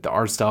the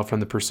art style from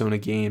the Persona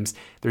games.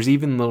 There's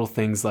even little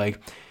things like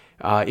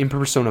in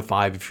Persona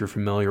 5, if you're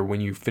familiar,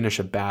 when you finish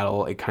a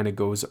battle, it kind of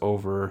goes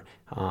over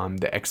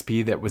the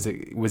XP that was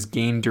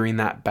gained during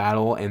that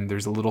battle, and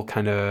there's a little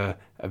kind of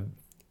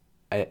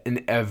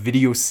a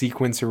video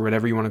sequence or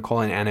whatever you want to call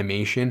it, an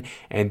animation,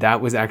 and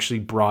that was actually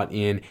brought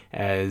in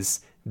as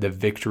the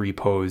victory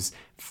pose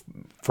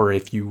for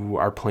if you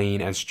are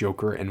playing as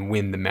Joker and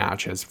win the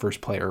match as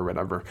first player or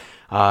whatever.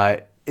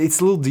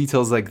 It's little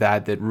details like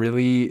that that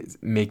really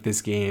make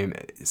this game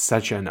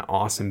such an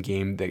awesome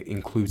game that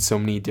includes so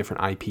many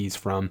different IPs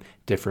from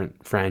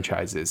different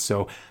franchises.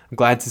 So I'm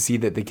glad to see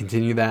that they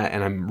continue that,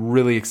 and I'm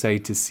really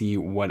excited to see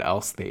what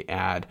else they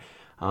add.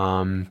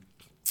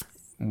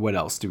 What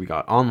else do we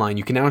got? Online,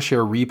 you can now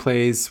share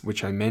replays,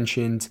 which I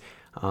mentioned.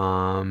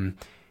 And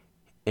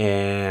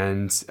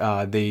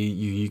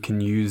you can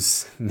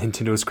use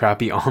Nintendo's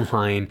crappy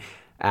online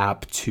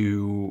app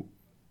to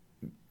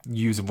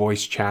use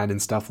voice chat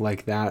and stuff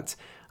like that.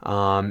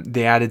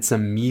 They added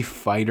some Mii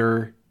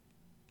Fighter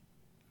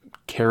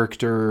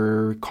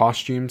character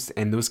costumes,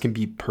 and those can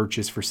be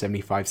purchased for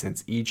 75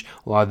 cents each.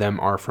 A lot of them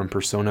are from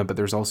Persona, but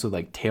there's also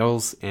like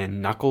Tails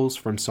and Knuckles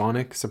from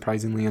Sonic,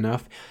 surprisingly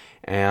enough.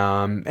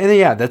 And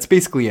yeah, that's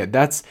basically it.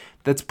 That's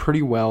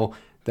pretty well.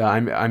 I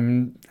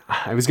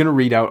was gonna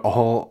read out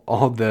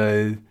all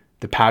the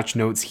patch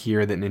notes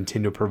here that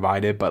Nintendo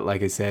provided, but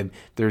like I said,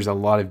 there's a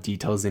lot of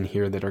details in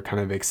here that are kind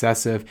of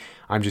excessive.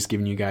 I'm just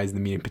giving you guys the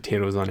meat and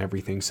potatoes on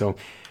everything. So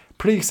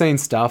pretty exciting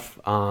stuff.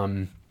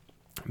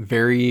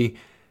 Very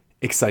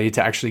excited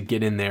to actually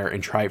get in there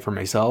and try it for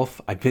myself.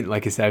 I've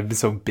been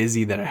so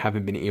busy that I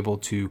haven't been able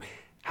to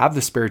have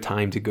the spare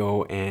time to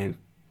go and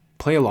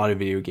play a lot of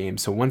video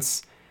games. So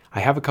once I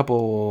have a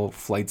couple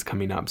flights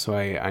coming up, so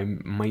I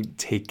might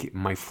take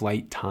my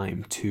flight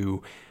time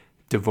to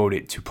devote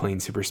it to playing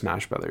Super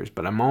Smash Brothers,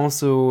 but I'm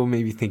also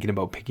maybe thinking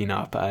about picking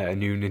up a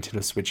new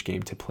Nintendo Switch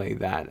game to play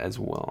that as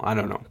well. I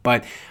don't know,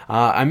 but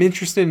I'm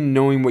interested in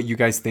knowing what you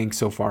guys think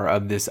so far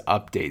of this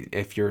update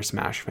if you're a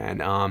Smash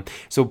fan.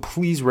 So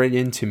please write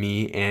into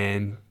me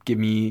and give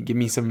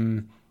me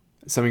some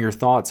some of your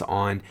thoughts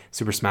on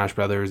Super Smash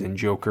Brothers and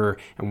Joker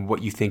and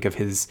what you think of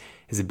his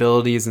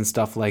abilities and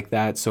stuff like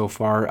that so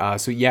far.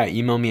 So yeah,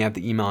 email me at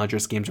the email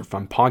address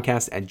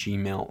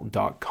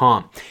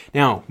gamesarefunpodcast@gmail.com.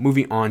 Now,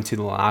 moving on to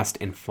the last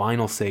and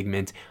final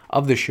segment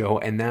of the show,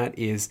 and that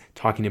is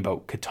talking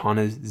about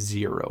Katana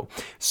Zero.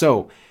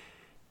 So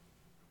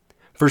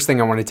first thing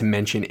I wanted to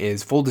mention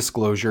is full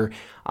disclosure.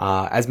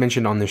 As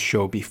mentioned on this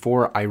show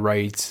before, I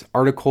write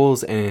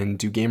articles and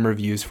do game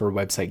reviews for a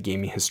website,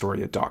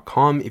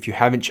 gaminghistoria.com. If you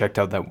haven't checked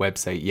out that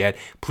website yet,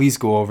 please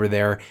go over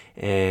there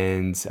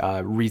and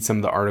read some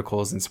of the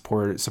articles and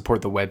support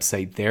the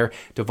website there.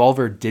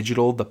 Devolver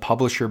Digital, the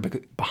publisher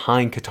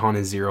behind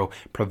Katana Zero,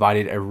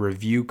 provided a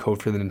review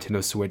code for the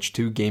Nintendo Switch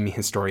to Gaming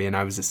Historia, and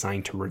I was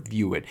assigned to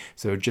review it.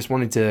 So just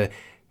wanted to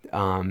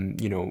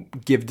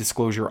give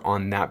disclosure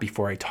on that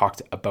before I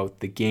talked about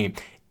the game.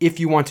 If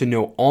you want to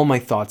know all my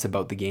thoughts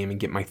about the game and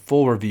get my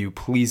full review,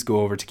 please go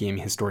over to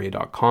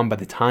gaminghistoria.com. By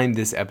the time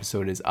this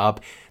episode is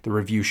up, the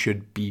review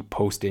should be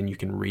posted and you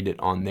can read it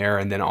on there.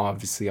 And then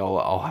obviously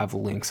I'll have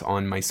links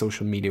on my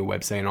social media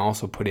website, and I'll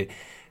also put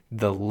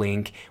the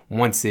link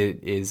once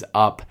it is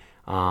up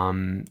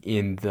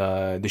in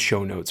the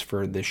show notes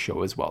for this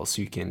show as well, so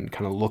you can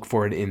kind of look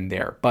for it in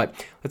there. But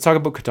let's talk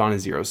about Katana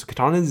Zero. So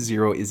Katana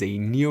Zero is a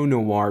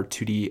neo-noir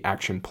 2D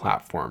action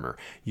platformer.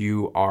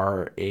 You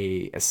are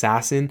a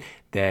assassin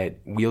that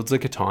wields a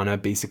katana.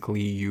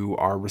 Basically, you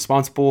are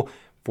responsible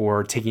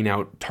for taking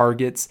out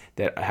targets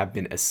that have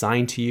been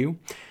assigned to you.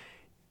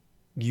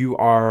 You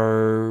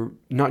are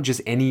not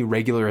just any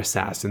regular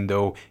assassin,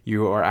 though.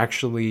 You are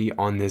actually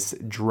on this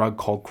drug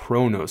called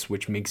Chronos,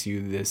 which makes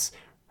you this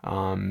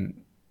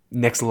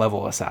next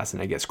level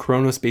assassin, I guess.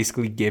 Chronos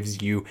basically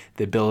gives you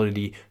the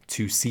ability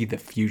to see the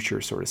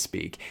future, so to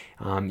speak.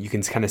 You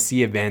can kind of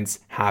see events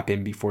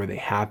happen before they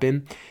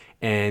happen,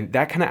 and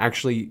that kind of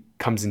actually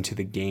comes into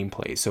the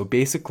gameplay. So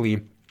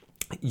basically,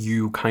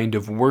 you kind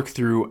of work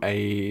through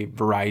a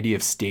variety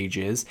of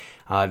stages.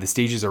 The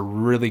stages are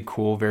really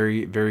cool,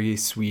 very, very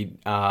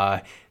sweet.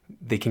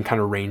 They can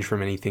kind of range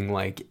from anything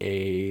like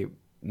a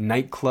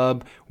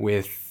nightclub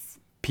with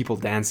people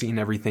dancing and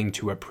everything,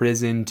 to a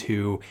prison,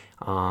 to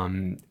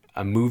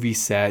a movie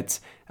set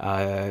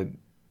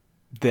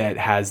that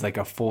has like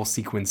a full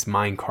sequence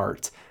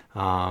minecart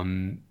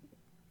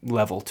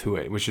level to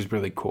it, which is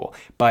really cool.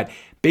 But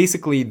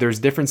basically, there's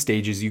different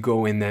stages. You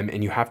go in them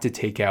and you have to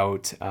take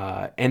out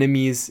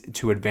enemies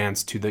to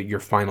advance to your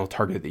final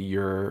target that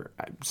you're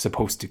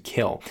supposed to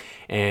kill.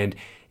 And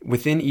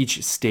within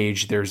each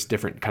stage, there's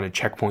different kind of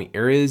checkpoint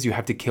areas. You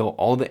have to kill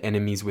all the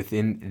enemies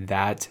within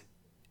that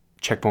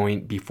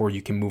checkpoint before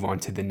you can move on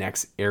to the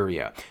next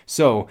area.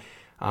 So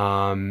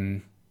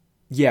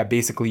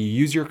basically you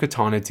use your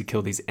katana to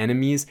kill these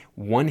enemies.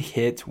 One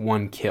hit,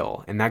 one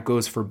kill. And that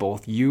goes for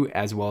both you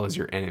as well as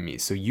your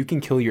enemies. So you can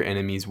kill your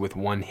enemies with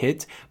one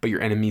hit, but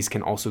your enemies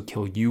can also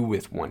kill you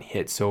with one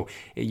hit. So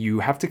you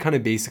have to kind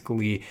of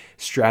basically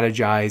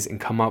strategize and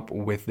come up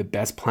with the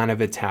best plan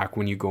of attack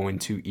when you go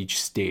into each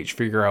stage.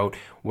 Figure out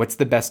what's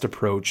the best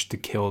approach to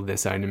kill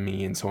this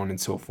enemy, and so on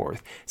and so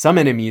forth. Some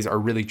enemies are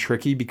really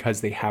tricky because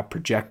they have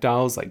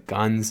projectiles like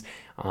guns,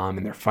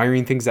 and they're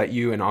firing things at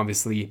you, and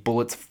obviously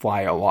bullets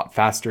fly a lot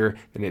faster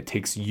than it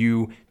takes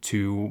you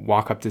to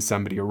walk up to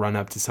somebody or run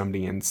up to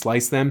somebody and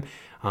slice them.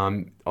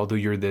 Although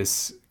you're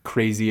this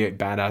crazy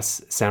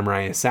badass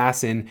samurai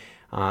assassin,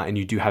 and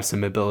you do have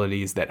some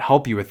abilities that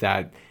help you with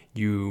that,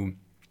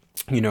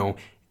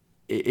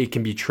 it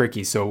can be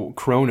tricky. So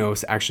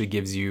Chronos actually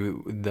gives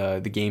you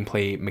the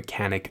gameplay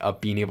mechanic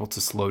of being able to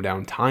slow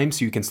down time.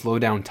 So you can slow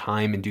down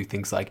time and do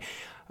things like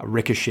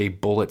ricochet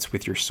bullets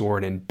with your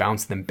sword and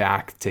bounce them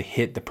back to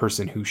hit the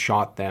person who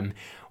shot them,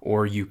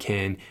 or you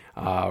can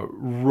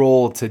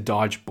roll to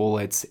dodge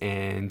bullets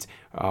and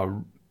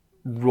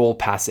roll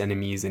past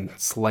enemies and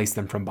slice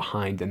them from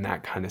behind and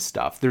that kind of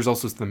stuff. There's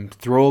also some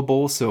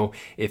throwables, so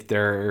if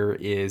there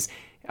is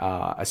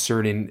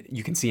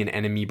you can see an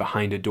enemy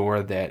behind a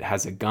door that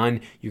has a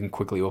gun, you can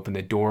quickly open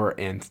the door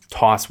and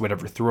toss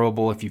whatever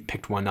throwable, if you've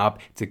picked one up,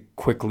 to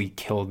quickly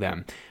kill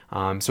them.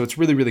 So it's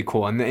really, really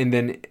cool. And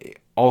then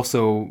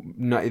also,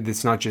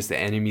 it's not just the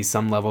enemies.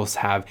 Some levels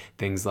have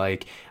things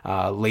like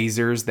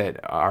lasers that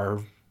are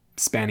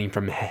spanning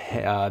from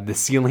the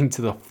ceiling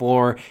to the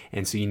floor,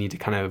 and so you need to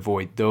kind of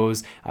avoid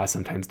those.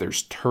 Sometimes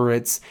there's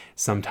turrets,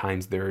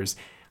 sometimes there's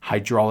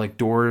hydraulic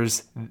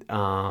doors,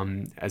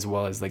 as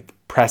well as like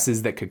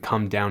presses that could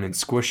come down and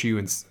squish you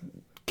and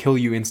kill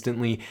you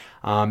instantly.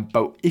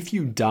 But if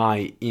you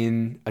die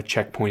in a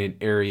checkpointed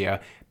area,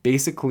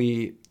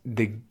 basically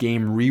the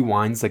game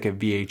rewinds like a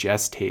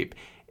VHS tape.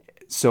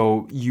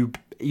 So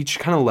each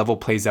kind of level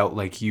plays out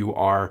like you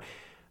are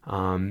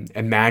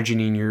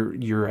imagining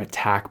your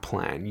attack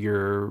plan,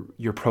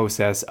 your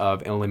process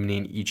of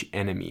eliminating each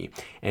enemy.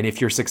 And if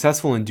you're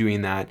successful in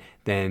doing that,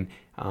 then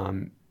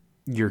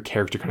your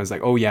character kind of is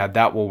like, oh yeah,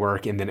 that will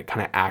work, and then it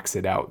kind of acts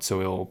it out.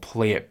 So it'll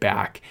play it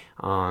back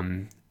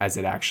as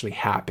it actually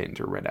happened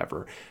or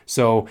whatever.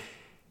 So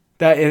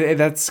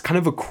that's kind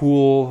of a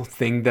cool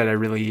thing that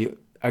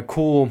a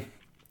cool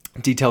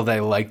detail that I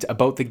liked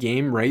about the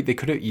game, right? They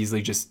could have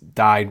easily just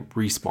died,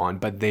 respawned,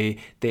 but they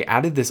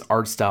added this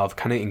art style of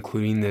kind of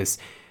including this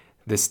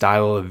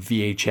style of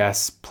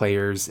VHS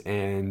players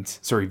and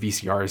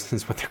VCRs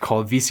is what they're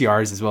called,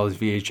 VCRs as well as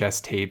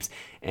VHS tapes.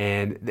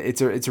 And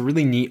it's a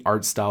really neat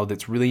art style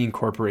that's really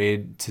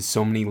incorporated to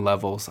so many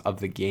levels of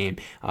the game.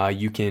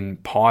 You can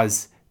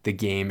pause the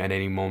game at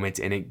any moment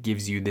and it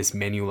gives you this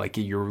menu like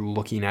you're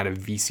looking at a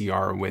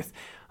VCR with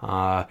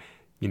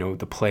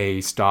the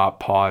play, stop,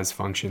 pause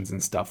functions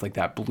and stuff like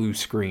that, blue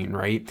screen,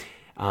 right?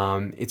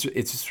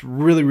 It's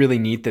really, really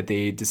neat that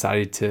they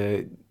decided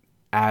to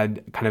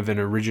add kind of an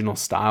original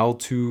style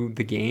to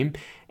the game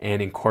and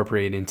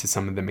incorporate it into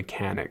some of the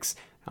mechanics.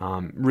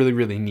 Really,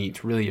 really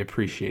neat. Really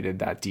appreciated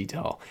that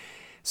detail.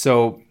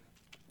 So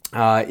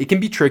it can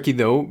be tricky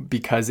though,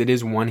 because it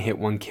is one hit,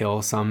 one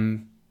kill.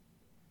 Some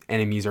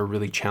enemies are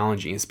really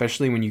challenging,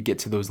 especially when you get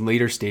to those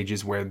later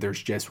stages where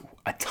there's just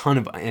a ton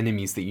of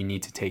enemies that you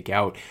need to take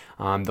out.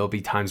 There'll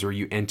be times where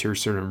you enter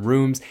certain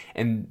rooms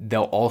and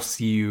they'll all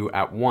see you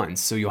at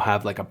once. So you'll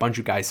have like a bunch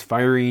of guys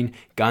firing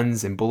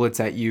guns and bullets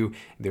at you.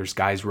 There's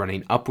guys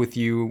running up with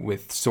you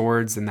with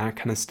swords and that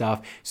kind of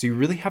stuff. So you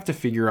really have to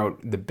figure out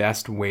the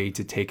best way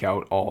to take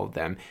out all of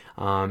them.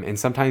 And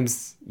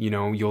sometimes,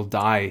 you'll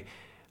die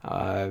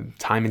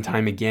time and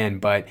time again,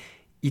 but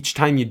each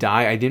time you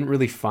die, I didn't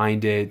really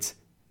find it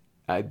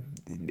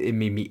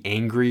made me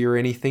angry or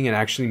anything. It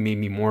actually made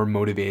me more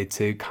motivated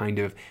to kind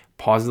of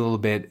pause a little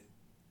bit,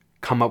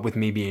 come up with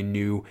maybe a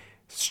new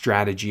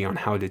strategy on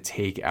how to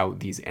take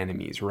out these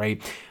enemies,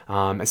 right?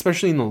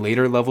 Especially in the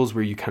later levels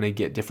where you kind of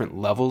get different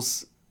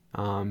levels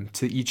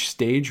to each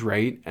stage,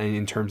 right? And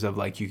in terms of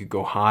like, you could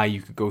go high,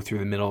 you could go through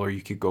the middle, or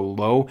you could go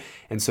low.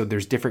 And so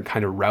there's different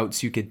kind of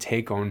routes you could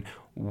take on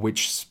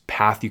which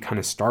path you kind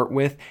of start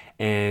with.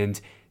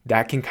 And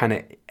that can kind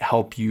of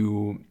help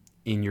you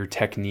in your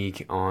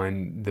technique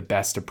on the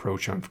best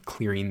approach on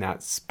clearing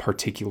that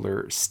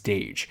particular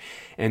stage.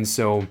 And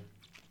so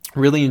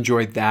really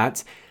enjoyed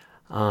that.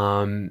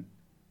 The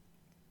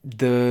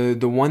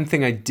one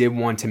thing I did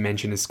want to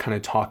mention is kind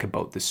of talk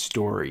about the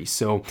story.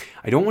 So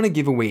I don't want to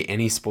give away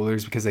any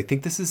spoilers because I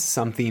think this is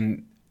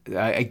something,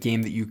 a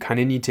game that you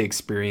kind of need to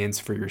experience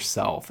for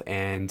yourself.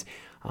 And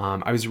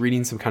I was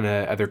reading some kind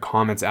of other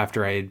comments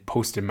after I had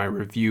posted my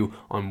review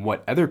on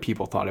what other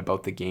people thought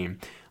about the game.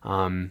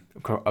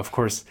 Of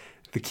course,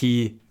 the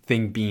key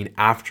thing being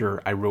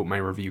after I wrote my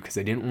review, because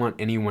I didn't want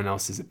anyone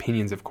else's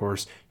opinions, of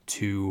course,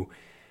 to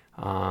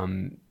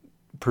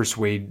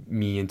persuade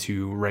me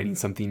into writing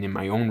something in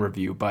my own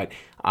review. But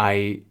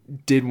I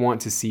did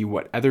want to see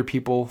what other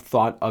people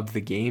thought of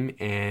the game.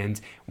 And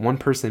one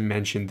person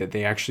mentioned that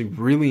they actually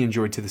really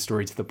enjoyed the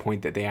story to the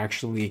point that they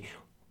actually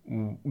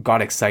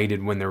got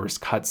excited when there was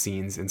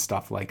cutscenes and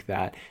stuff like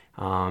that.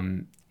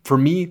 For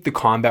me, the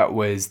combat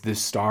was the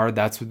star.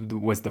 That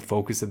was the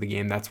focus of the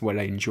game. That's what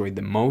I enjoyed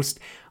the most.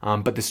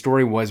 But the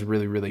story was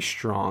really, really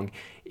strong.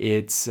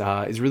 It's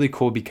really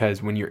cool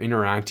because when you're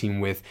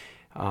interacting with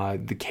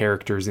the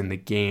characters in the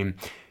game,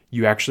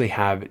 you actually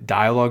have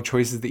dialogue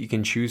choices that you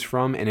can choose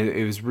from. And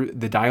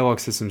the dialogue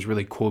system is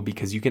really cool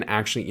because you can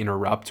actually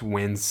interrupt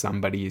when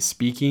somebody is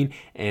speaking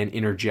and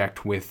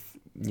interject with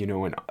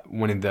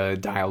one of the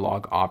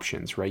dialogue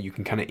options, right? You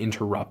can kind of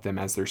interrupt them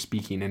as they're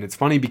speaking. And it's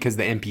funny because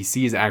the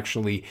NPCs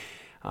actually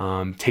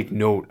take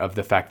note of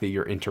the fact that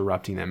you're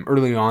interrupting them.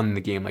 Early on in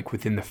the game, like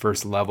within the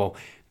first level,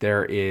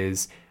 there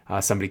is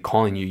somebody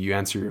calling you, you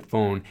answer your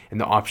phone, and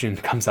the option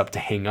comes up to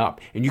hang up.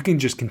 And you can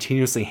just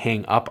continuously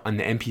hang up, and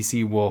the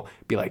NPC will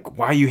be like,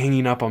 why are you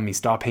hanging up on me?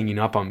 Stop hanging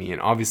up on me.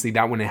 And obviously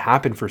that wouldn't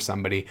happen for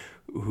somebody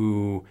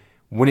who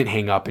wouldn't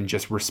hang up and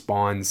just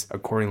responds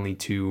accordingly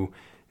to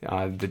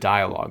the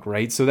dialogue,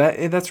 right? So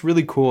that's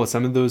really cool.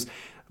 Some of those,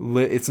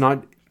 it's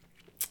not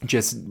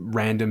just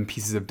random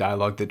pieces of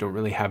dialogue that don't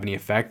really have any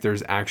effect.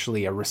 There's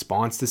actually a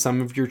response to some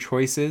of your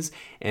choices,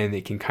 and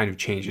it can kind of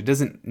change. It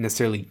doesn't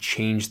necessarily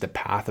change the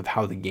path of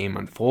how the game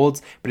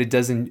unfolds, but it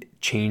doesn't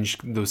change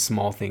those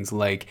small things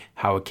like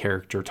how a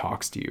character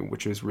talks to you,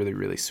 which is really,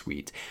 really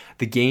sweet.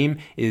 The game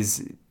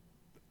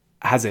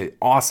has an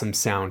awesome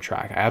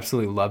soundtrack. I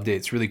absolutely loved it.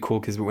 It's really cool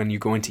because when you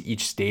go into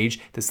each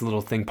stage, this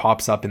little thing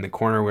pops up in the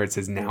corner where it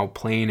says now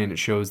playing, and it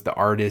shows the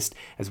artist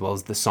as well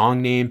as the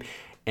song name.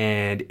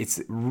 And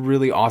it's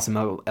really awesome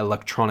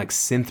electronic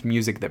synth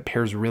music that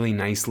pairs really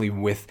nicely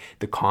with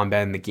the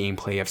combat and the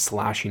gameplay of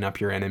slashing up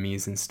your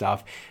enemies and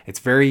stuff. It's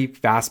very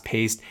fast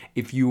paced.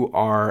 If you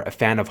are a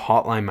fan of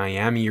Hotline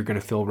Miami, you're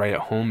going to feel right at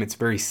home. It's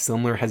very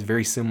similar, has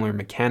very similar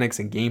mechanics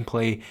and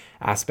gameplay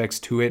aspects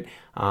to it.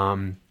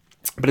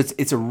 But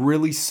it's a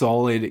really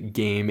solid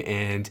game,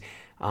 and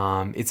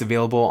it's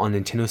available on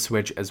Nintendo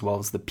Switch as well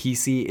as the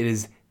PC. It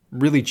is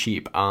really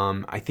cheap.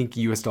 I think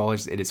US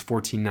dollars, it is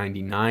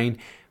 $14.99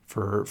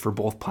 for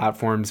both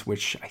platforms,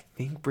 which I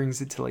think brings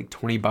it to like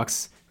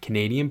 $20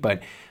 Canadian,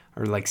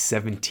 or like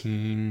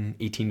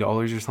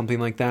 $18 or something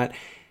like that.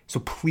 So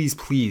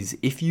please,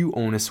 if you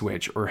own a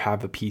Switch or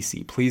have a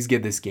PC, please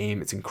get this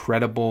game. It's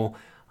incredible.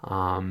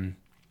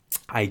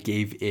 I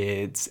gave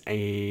it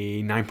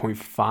a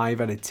 9.5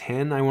 out of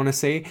 10, I want to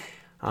say.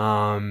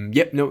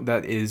 Yep, no,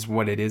 that is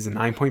what it is, a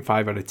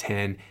 9.5 out of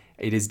 10.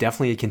 It is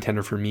definitely a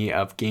contender for me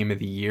of game of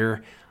the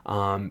year.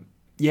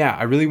 Yeah,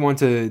 I really want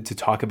to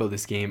talk about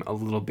this game a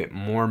little bit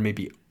more,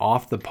 maybe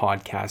off the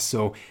podcast.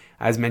 So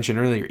as mentioned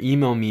earlier,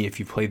 email me if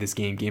you play this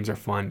game,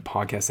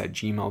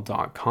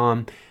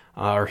 gamesarefunpodcast@gmail.com,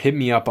 or hit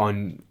me up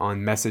on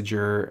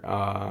Messenger,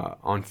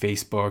 on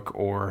Facebook,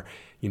 or,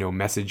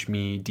 message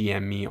me,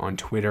 DM me on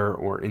Twitter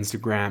or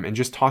Instagram, and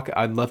just talk.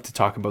 I'd love to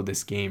talk about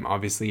this game.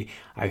 Obviously,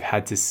 I've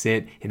had to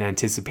sit in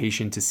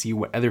anticipation to see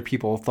what other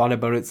people thought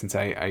about it, since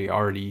I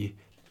already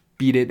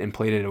beat it and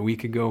played it a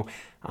week ago.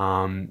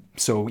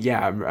 So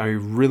yeah, I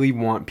really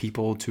want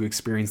people to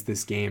experience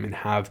this game and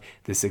have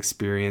this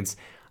experience.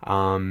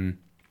 My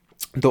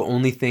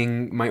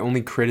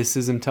only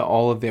criticism to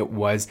all of it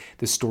was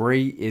the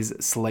story is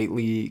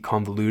slightly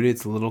convoluted.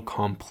 It's a little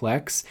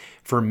complex.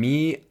 For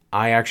me,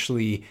 I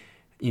actually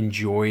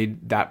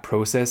enjoyed that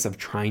process of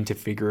trying to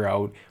figure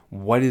out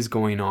what is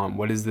going on.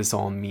 What does this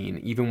all mean?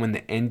 Even when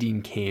the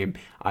ending came,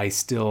 I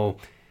still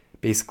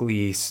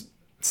basically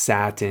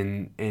sat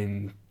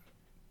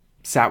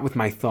with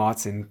my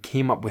thoughts and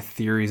came up with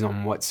theories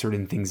on what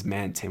certain things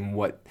meant and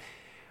what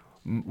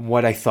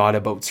I thought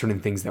about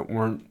certain things that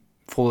weren't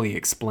fully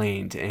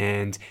explained.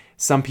 And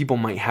some people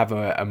might have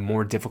a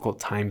more difficult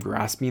time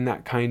grasping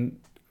that kind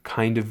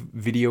of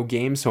video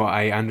game. So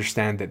I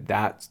understand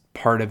that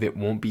part of it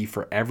won't be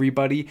for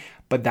everybody.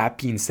 But that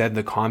being said,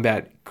 the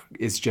combat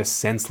is just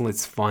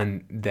senseless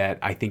fun that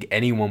I think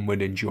anyone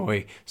would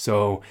enjoy.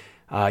 So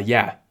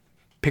yeah,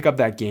 pick up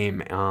that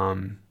game.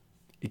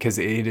 Because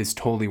it is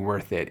totally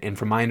worth it. And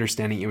from my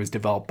understanding, it was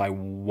developed by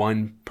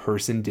one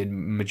person, did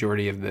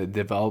majority of the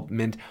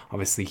development.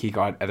 Obviously, he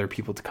got other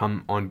people to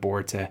come on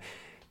board to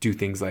do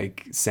things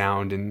like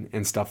sound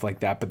and stuff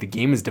like that. But the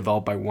game is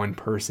developed by one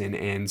person.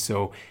 And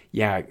so,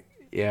 yeah,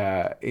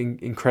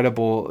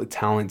 incredible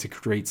talent to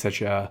create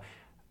such a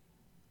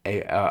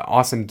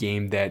awesome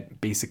game that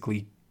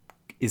basically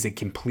is a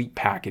complete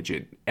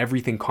package.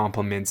 Everything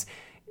complements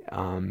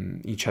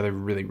each other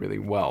really, really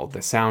well.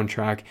 The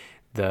soundtrack,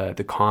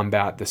 the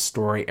combat, the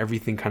story,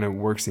 everything kind of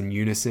works in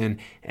unison,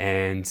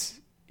 and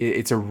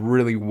it's a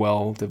really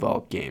well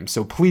developed game.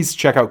 So please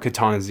check out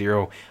Katana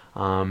Zero.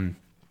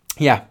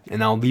 Yeah,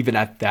 and I'll leave it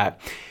at that.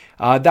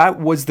 That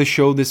was the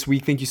show this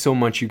week. Thank you so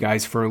much, you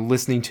guys, for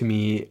listening to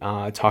me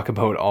talk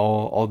about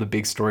all the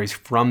big stories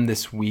from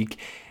this week.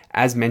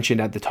 As mentioned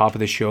at the top of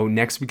the show,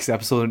 next week's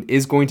episode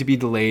is going to be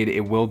delayed.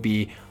 It will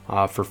be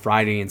for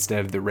Friday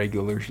instead of the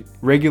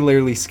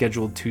regularly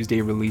scheduled Tuesday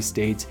release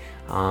date.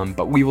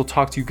 But we will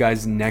talk to you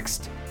guys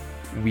next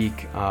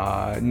week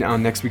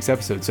on next week's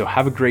episode. So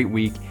have a great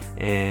week,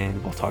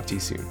 and we'll talk to you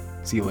soon.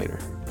 See you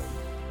later.